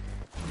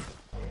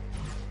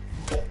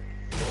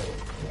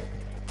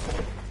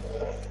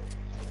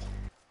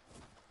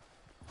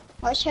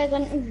 Let's head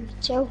into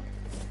retail.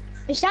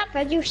 Is that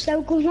video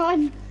still going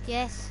on?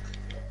 Yes.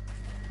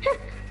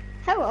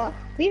 Hello.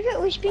 We've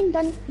at least been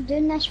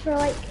doing this for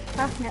like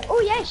half an hour.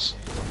 Oh yes!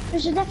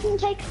 There's a different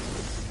type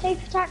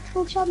of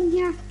tactical sub in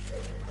here.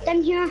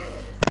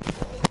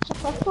 It's a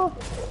purple.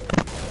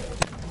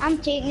 I'm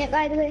taking it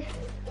by the way.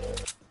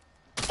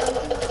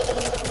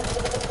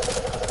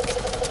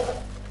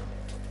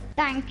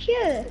 Thank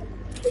you.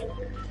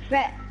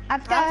 Right,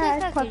 I've got I'll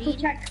a take a purple green.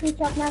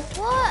 tactical sub now.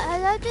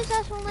 What? How does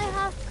this only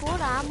have 4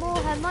 ammo?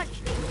 How much?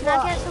 Can I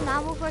What? get some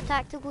ammo for a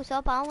tactical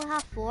sub? I only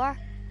have 4.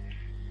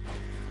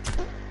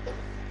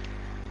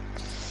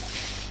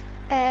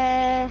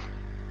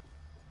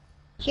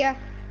 Here.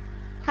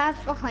 Have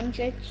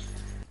 100.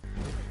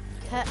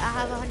 I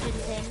have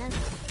 110 then.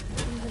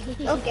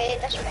 Okay,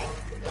 that's fine.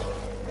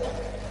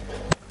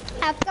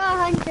 I've got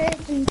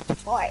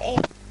 140.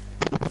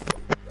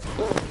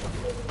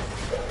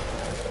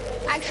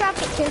 Actually, I've got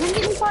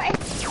 240.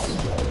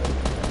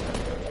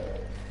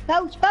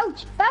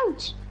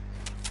 Boat!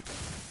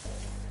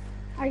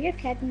 Are you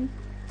kidding?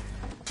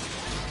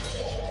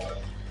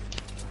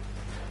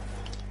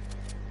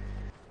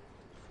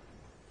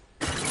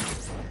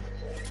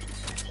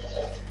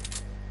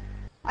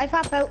 I've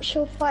got built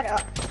so far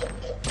up.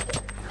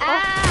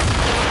 Ah!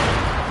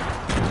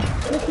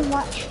 Look and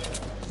watch.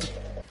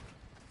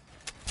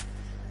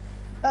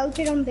 Build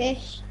your own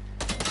base.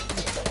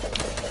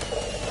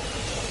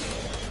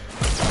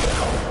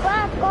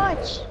 Oh God!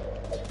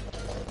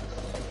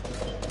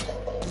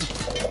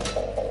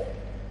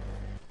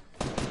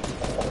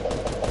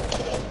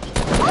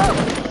 Oh!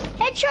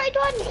 Headshot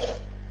one!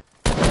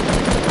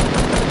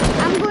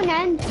 I'm going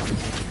in.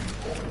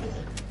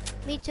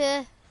 Me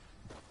too.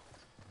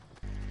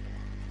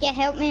 Yeah,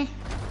 help me.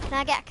 Can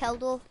I get a kill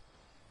though?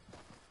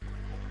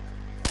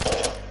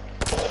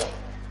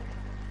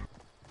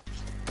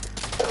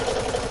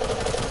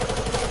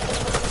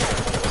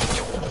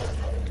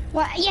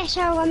 What? Yes,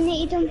 I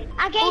eliminated him.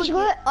 I get his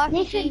loot. RPG.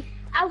 Nathan,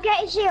 I'll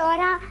get his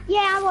aura.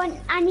 Yeah,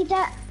 I need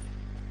it.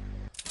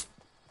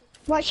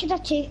 What should I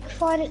take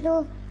for it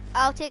though?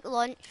 I'll take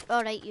launch.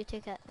 Alright, you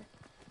take it.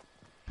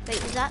 Right,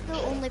 is that the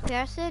only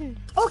person?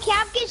 Okay,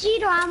 I've got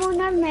 0 ammo,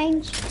 never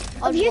mind.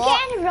 On Have you what?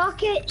 got any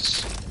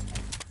rockets?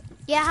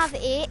 Yeah, I have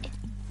 8.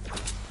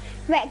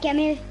 Right, give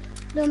me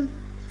them.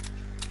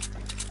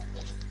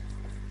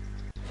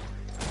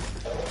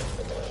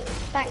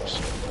 Thanks.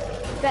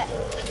 Right.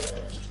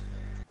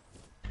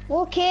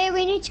 Okay,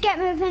 we need to get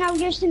moving. I'll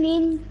use the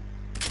main.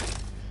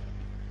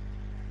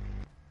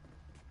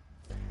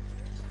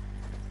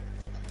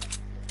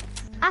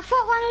 I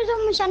thought one of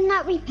them was in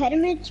that wee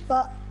pyramid,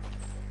 but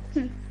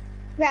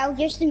right, I'll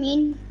use the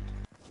main.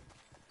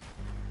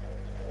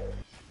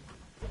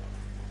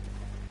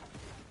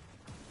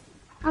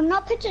 I'm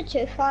not put it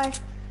too far.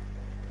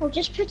 I'll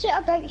just put it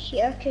about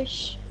here,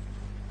 cause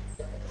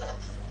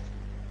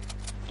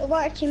I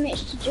want our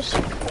teammates to just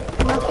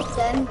knock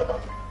it in.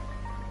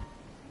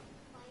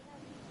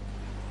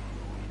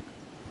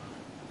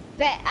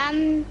 But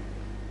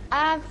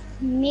I've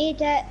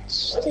made it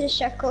to the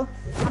circle.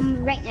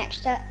 I'm right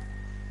next to it.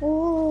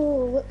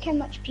 Oh, look how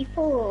much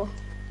people.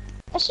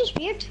 This is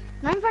weird.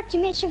 None of our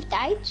teammates have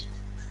died.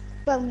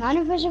 Well, none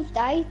of us have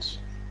died.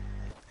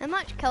 How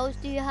much kills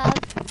do you have?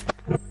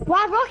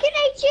 Why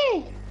rocket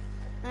you?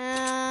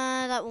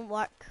 That won't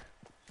work.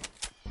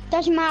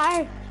 Doesn't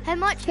matter. How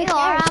much Who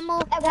AR cares? ammo?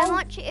 It How won't.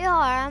 much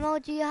AR ammo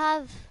do you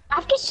have?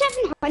 I've got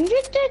 700,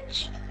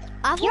 dude.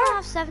 I only Yeah.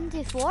 have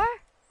 74.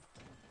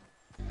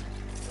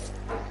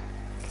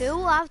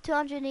 Cool, I have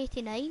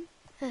 289.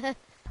 Right,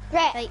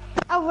 Right.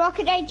 I'll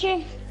rocket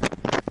you.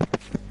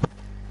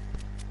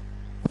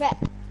 Right,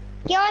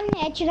 get on the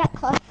edge of that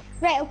cliff.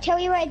 Right, I'll tell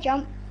you where to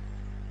jump.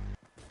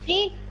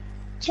 3,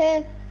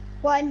 2,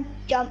 1,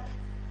 jump.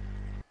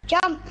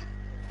 Jump.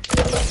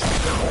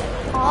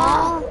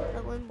 Oh,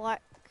 that wouldn't work.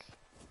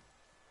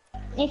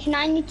 Nathan,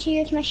 I need to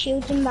use my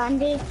shield and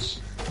bandage.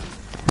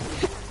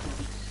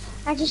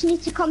 I just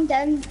need to come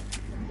down.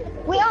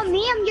 Wait on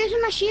me, I'm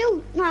using my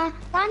shield, my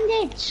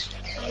bandage.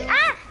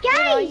 Ah,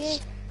 Where are guys!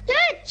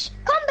 Dude,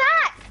 come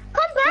back!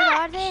 Come Where back!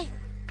 are they?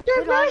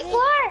 They're Where are really they?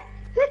 far.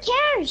 Who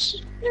cares?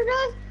 They're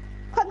really...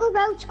 Quickly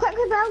build,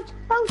 quickly build.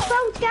 Build,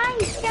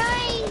 guys,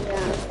 guys.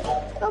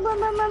 Build, build,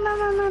 build, build,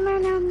 build, build, build, build, build,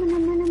 build,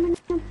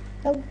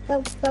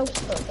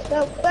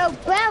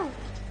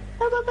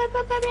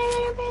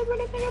 build,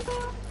 build, build,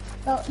 build.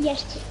 Oh,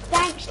 yes,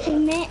 thanks,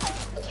 teammate.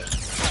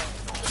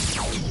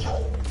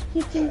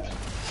 You can...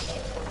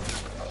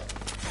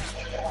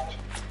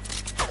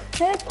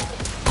 They're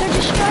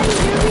destroying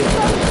your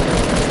repo.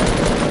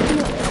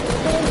 No,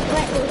 they're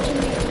let go,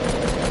 teammate.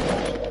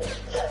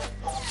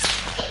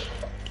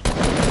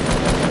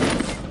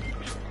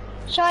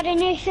 Sorry,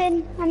 Nathan.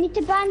 I need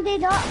to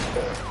band-aid up.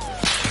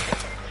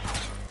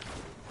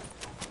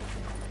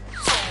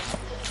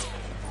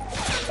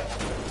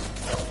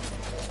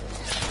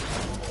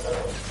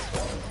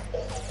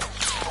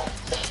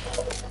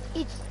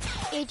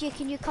 AJ,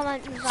 can you come out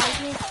and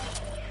revive me?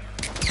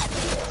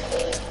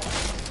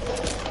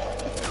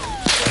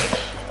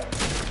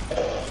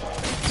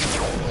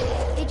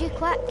 AJ,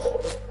 quick.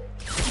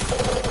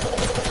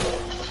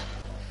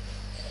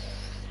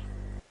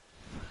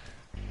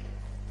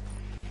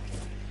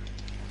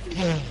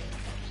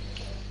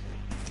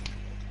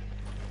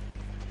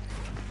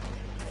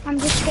 I'm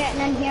just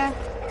getting in here.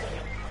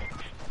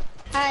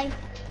 Hi.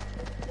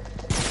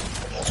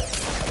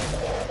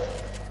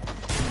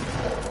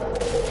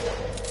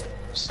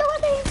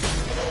 Sorry.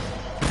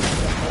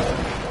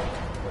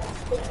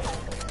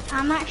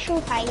 I'm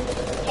actually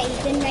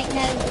hiding right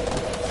now.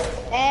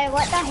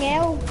 What the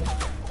hell?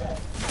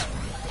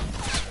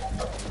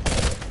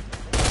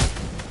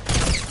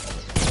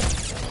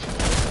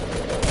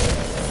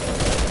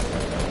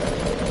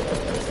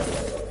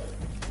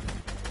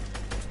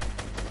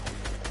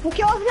 Look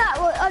at all that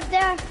up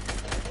there.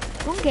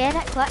 Go and get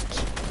it, quick.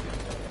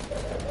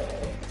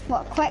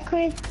 What,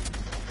 quickly?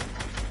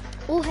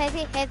 Oh,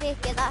 heavy, heavy.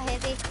 Get that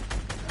heavy.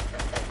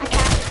 I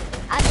can't.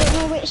 I don't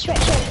know which switch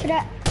out for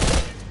it.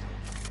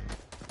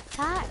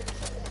 Attack.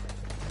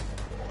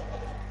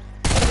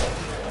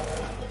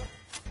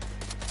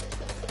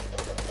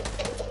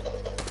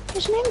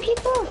 There's 9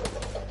 people.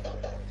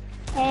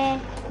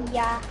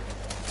 Yeah.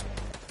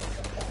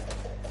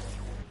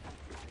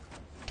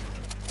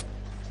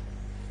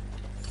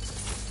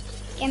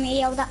 Give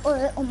me all that.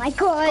 Oh my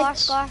god.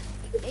 Scar.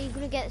 Are you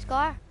gonna get the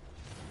scar?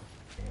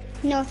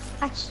 No,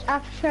 I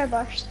prefer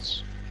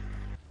bursts.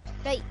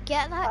 Right,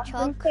 get that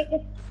chug.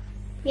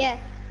 Yeah.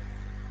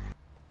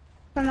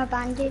 From a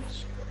bandage.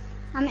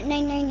 I'm at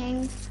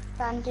 999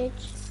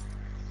 bandage.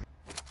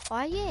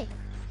 Are you?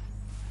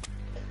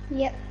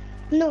 Yep.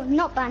 No,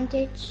 not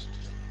bandage.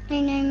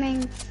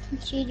 999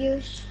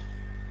 materials.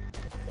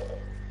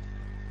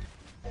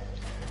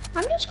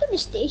 I'm just gonna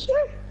stay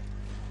here.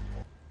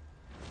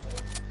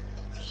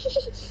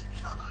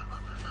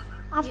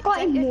 I've got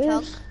to Drink your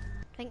move. chug.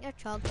 Drink your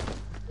chug.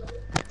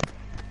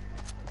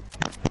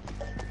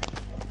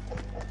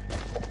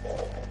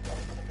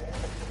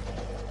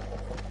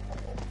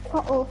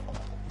 Uh-oh.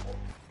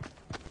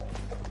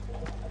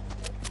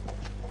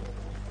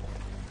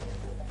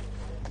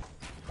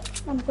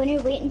 I'm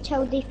gonna wait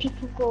until the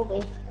people go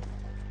away.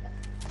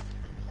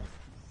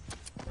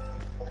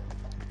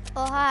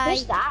 Oh hi.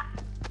 Who's that?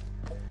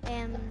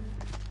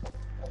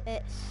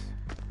 It's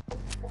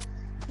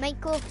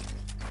Michael.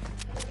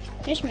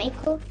 Who's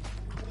Michael?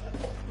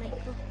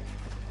 Michael.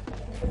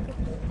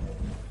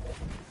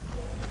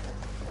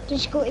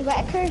 Just go to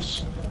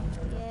Whitaker's.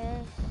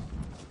 Yes.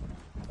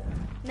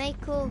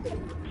 Michael,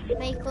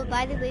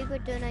 by the way, we're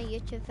doing a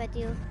YouTube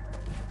video.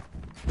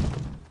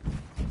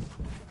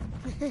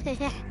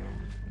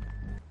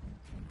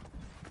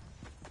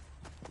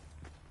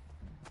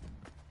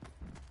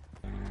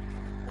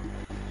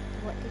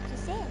 What did you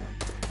say?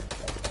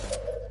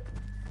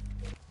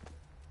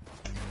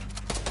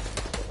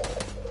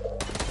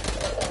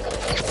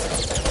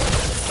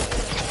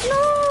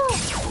 No!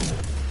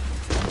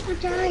 I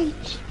died.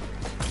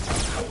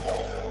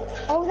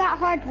 All that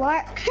hard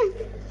work.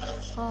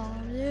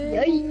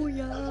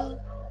 Hallelujah.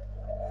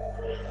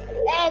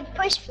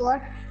 Push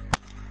floor.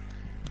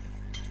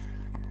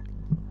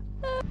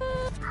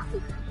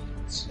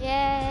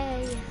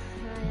 Yay.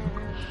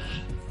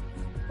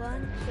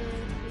 1, 2, 3,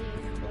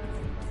 4,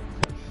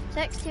 5,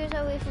 6 tiers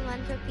away from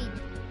Entropy.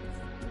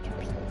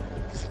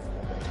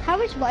 How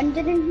is Wonder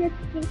in here?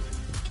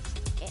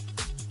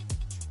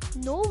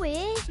 No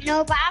way.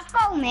 No, but I've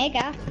got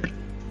Omega.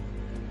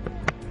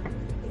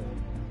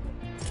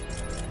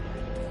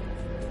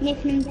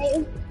 Nathan and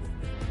Dale.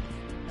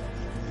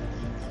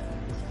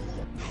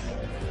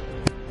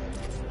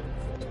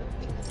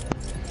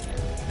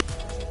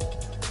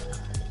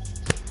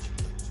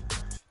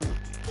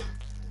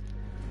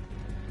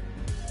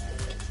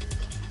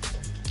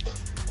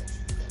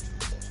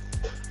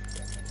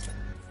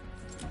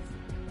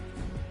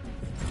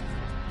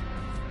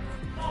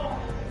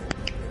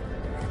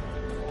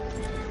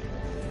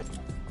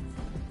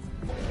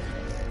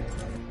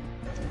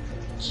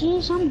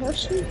 Jeez, I'm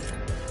rushing.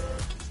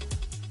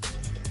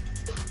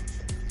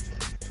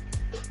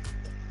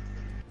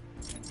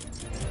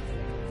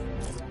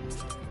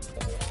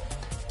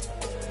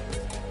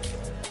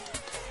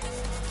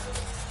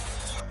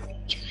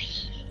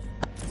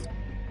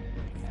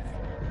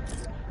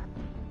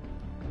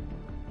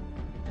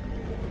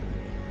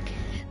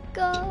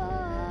 Go.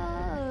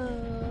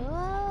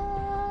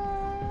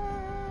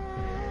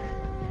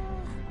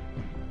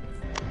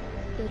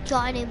 You're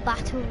joining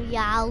Battle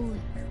Royale.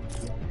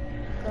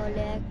 Go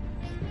leg.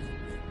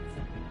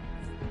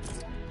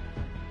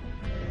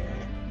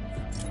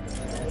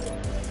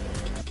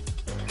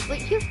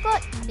 Wait, you've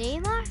got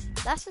Neymar?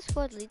 That's the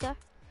squad leader.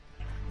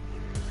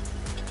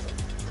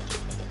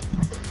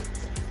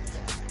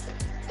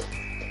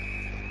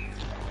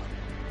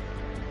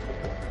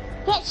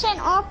 Get sent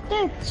off,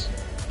 dudes.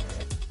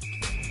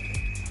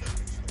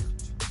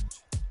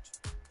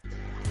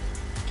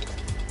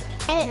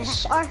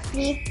 It's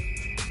R3.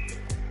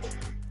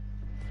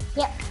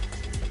 Yep.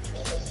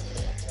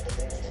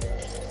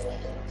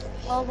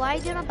 Oh, why are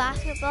you doing a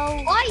basketball?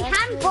 Oi,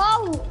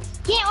 handball!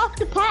 Get off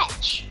the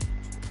pitch!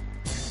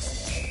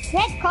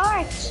 Red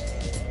cards!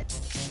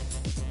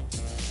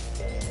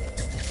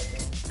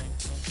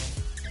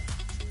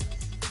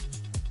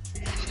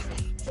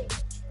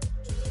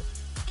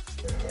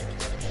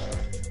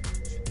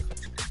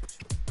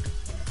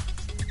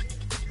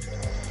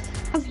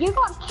 Have you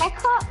got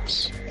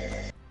kick-ups?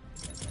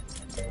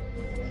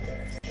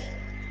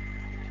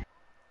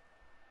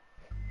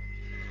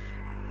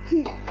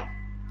 Do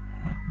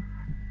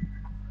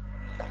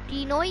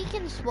you know you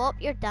can swap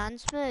your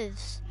dance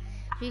moves?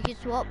 So you can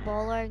swap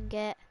baller and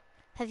get...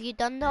 Have you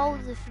done all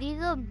the three of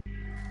them?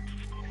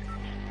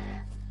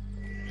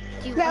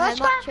 Do you, Right,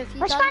 how much have you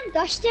let's done? find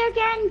Dusty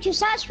again, because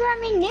that's where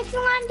me and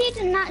Nathan landed,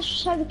 and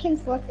that's how we came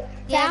for.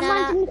 Yeah, I'm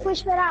landing the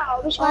place where I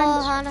always Oh,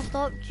 land. Hannah,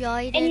 stop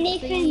joining, And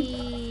Nathan,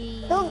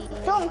 please.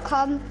 don't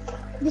come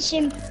the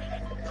same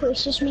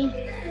place as me.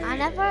 I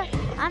never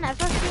came to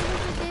the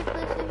same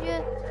place as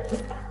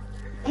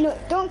you. No,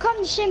 don't come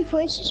the same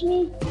place as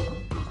me.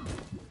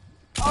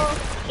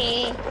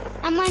 Okay,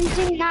 I'm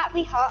landing that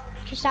wee hut,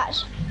 because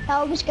that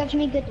always gives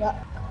me good luck.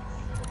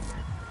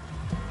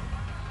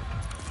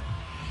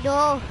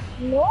 No.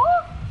 No?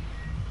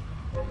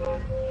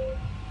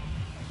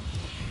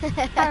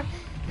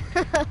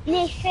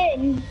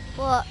 Nathan,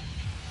 What?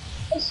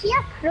 is he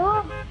a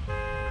pro?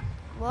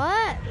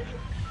 What?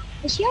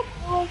 Is he up?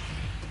 Oh,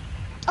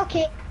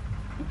 okay,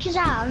 because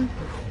What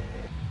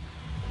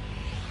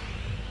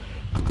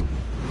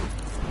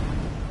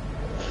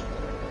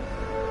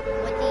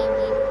do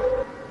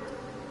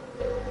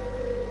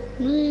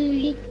you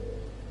mean?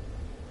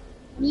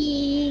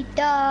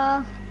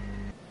 Nita.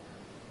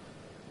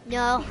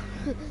 No.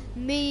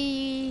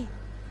 Me.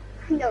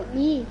 No,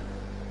 me.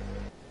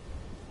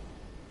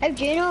 How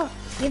do you know?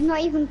 You've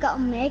not even got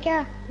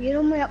Omega. You're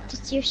only up to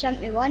tier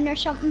 71 or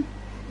something.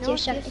 No,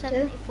 Tier tier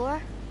 72.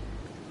 74.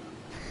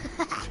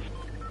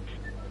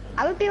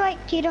 I would be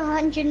like tier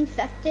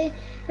 150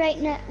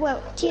 right now.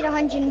 Well, tier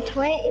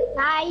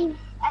 125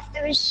 if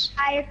there was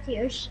higher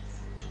tiers.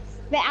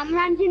 But I'm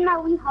landing my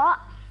wee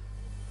hot.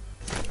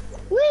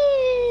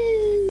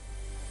 Woo!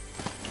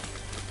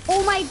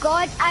 Oh my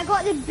god, I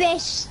got the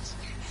best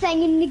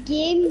thing in the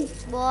game.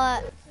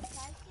 What?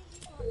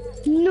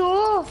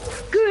 No,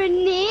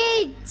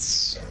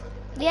 grenades.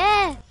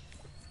 Yeah.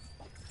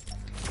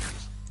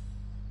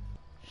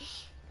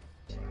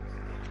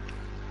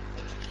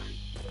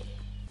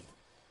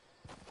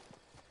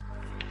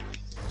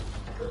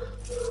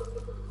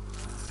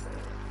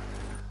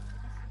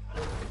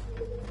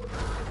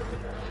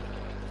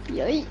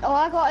 All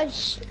I got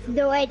is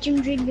the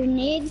legendary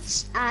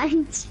grenades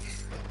and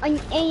an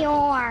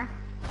AR.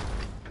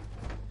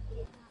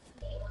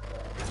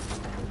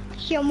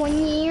 Someone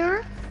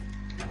here.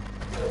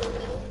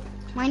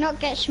 Why not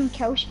get some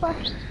kills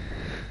first?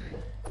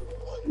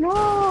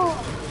 No!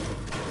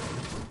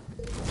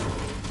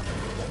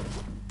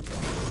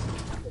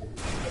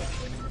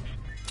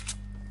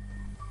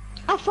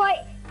 I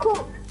thought,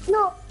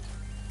 no.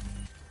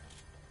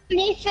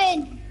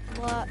 Nathan,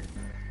 What?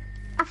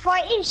 I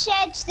thought you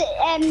said that,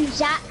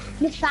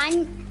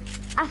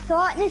 I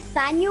thought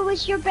Nathaniel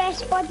was your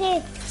best buddy.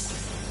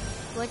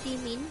 What do you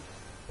mean?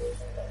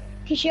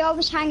 Because you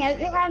always hang out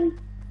with him.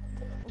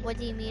 What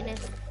do you mean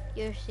if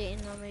you're saying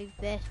I'm my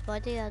best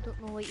buddy? I don't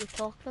know what you're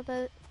talking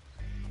about.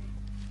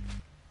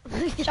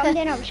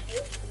 Something else.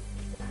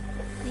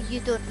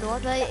 You don't know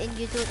about it and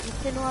you don't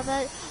need to know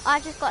about it.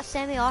 I just got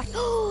semi-art.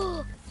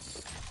 Oh!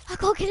 I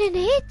got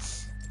grenades!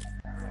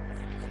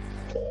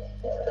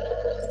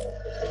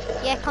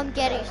 Yeah, come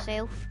get it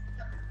yourself.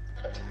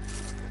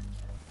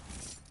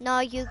 No,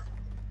 you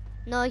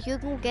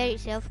can get it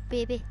yourself,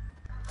 baby.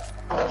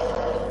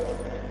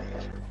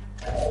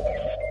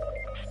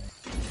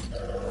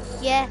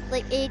 Yeah,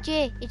 like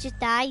AJ, he just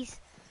dies.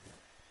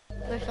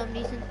 For some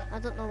reason. I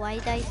don't know why he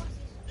dies.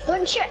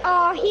 Don't you?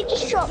 Oh, he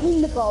just shot me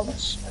in the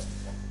balls.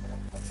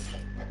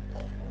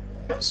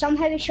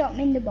 Somehow he shot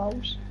me in the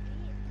balls.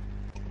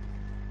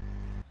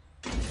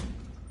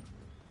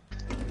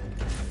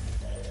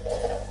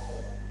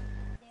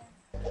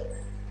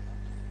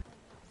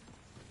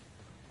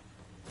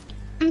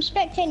 I'm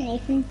spectating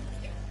Nathan.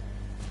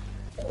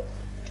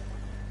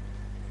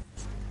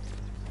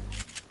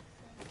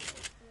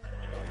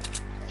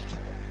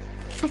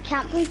 I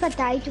can't believe I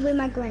died with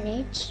my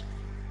grenades.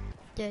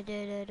 Da,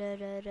 da, da, da,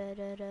 da, da,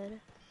 da, da.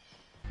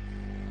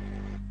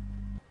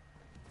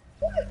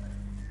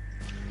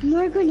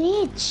 More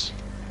grenades.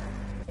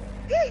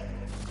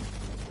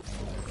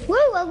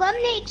 Woo,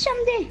 eliminate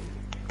somebody.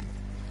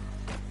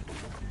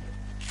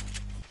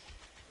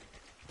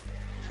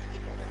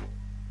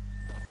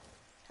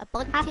 A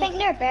bunch. I think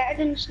they're better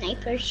than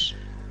snipers.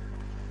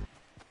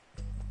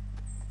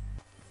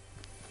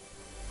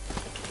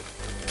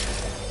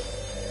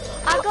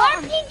 I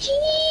got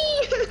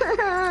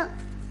RPG!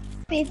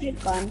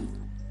 Favorite gun.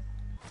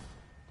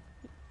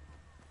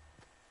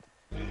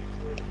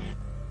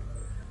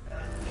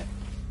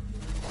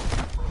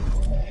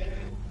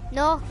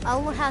 No, I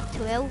only have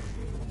 12.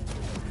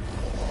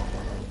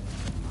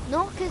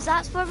 No, because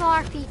that's for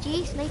my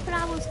RPG. Sniper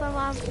ammo's for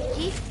my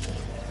RPG.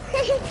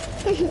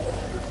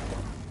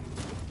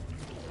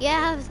 Yeah, I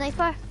have a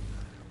sniper.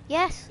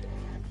 Yes.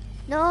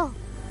 No.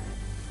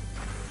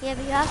 Yeah,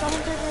 but you have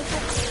someone to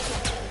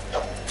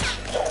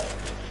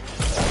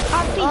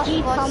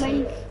RPG God's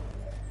coming. sake.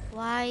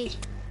 Why?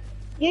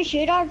 You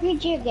should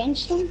RPG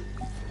against them.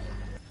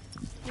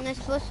 And I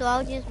suppose so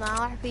I'll use my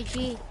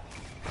RPG.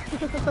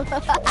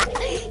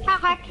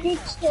 Haha,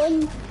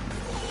 Crickstone.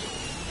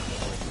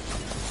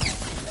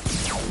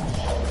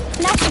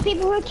 That's the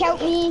people who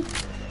killed me.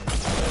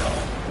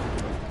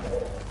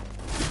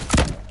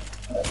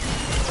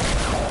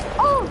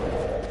 Oh!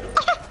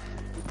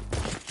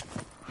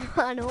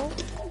 I know.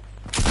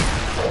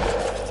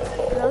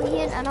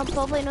 Brilliant, and I'm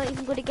probably not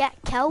even going to get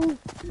killed.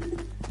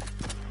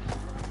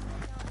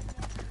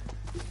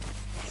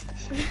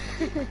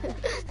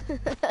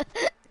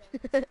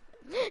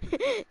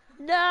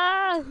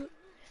 No!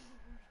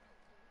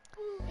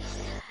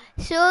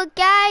 So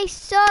guys,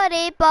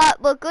 sorry,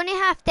 but we're going to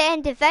have to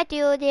end the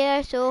video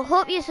there. So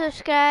hope you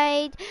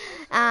subscribed,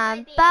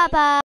 and bye bye.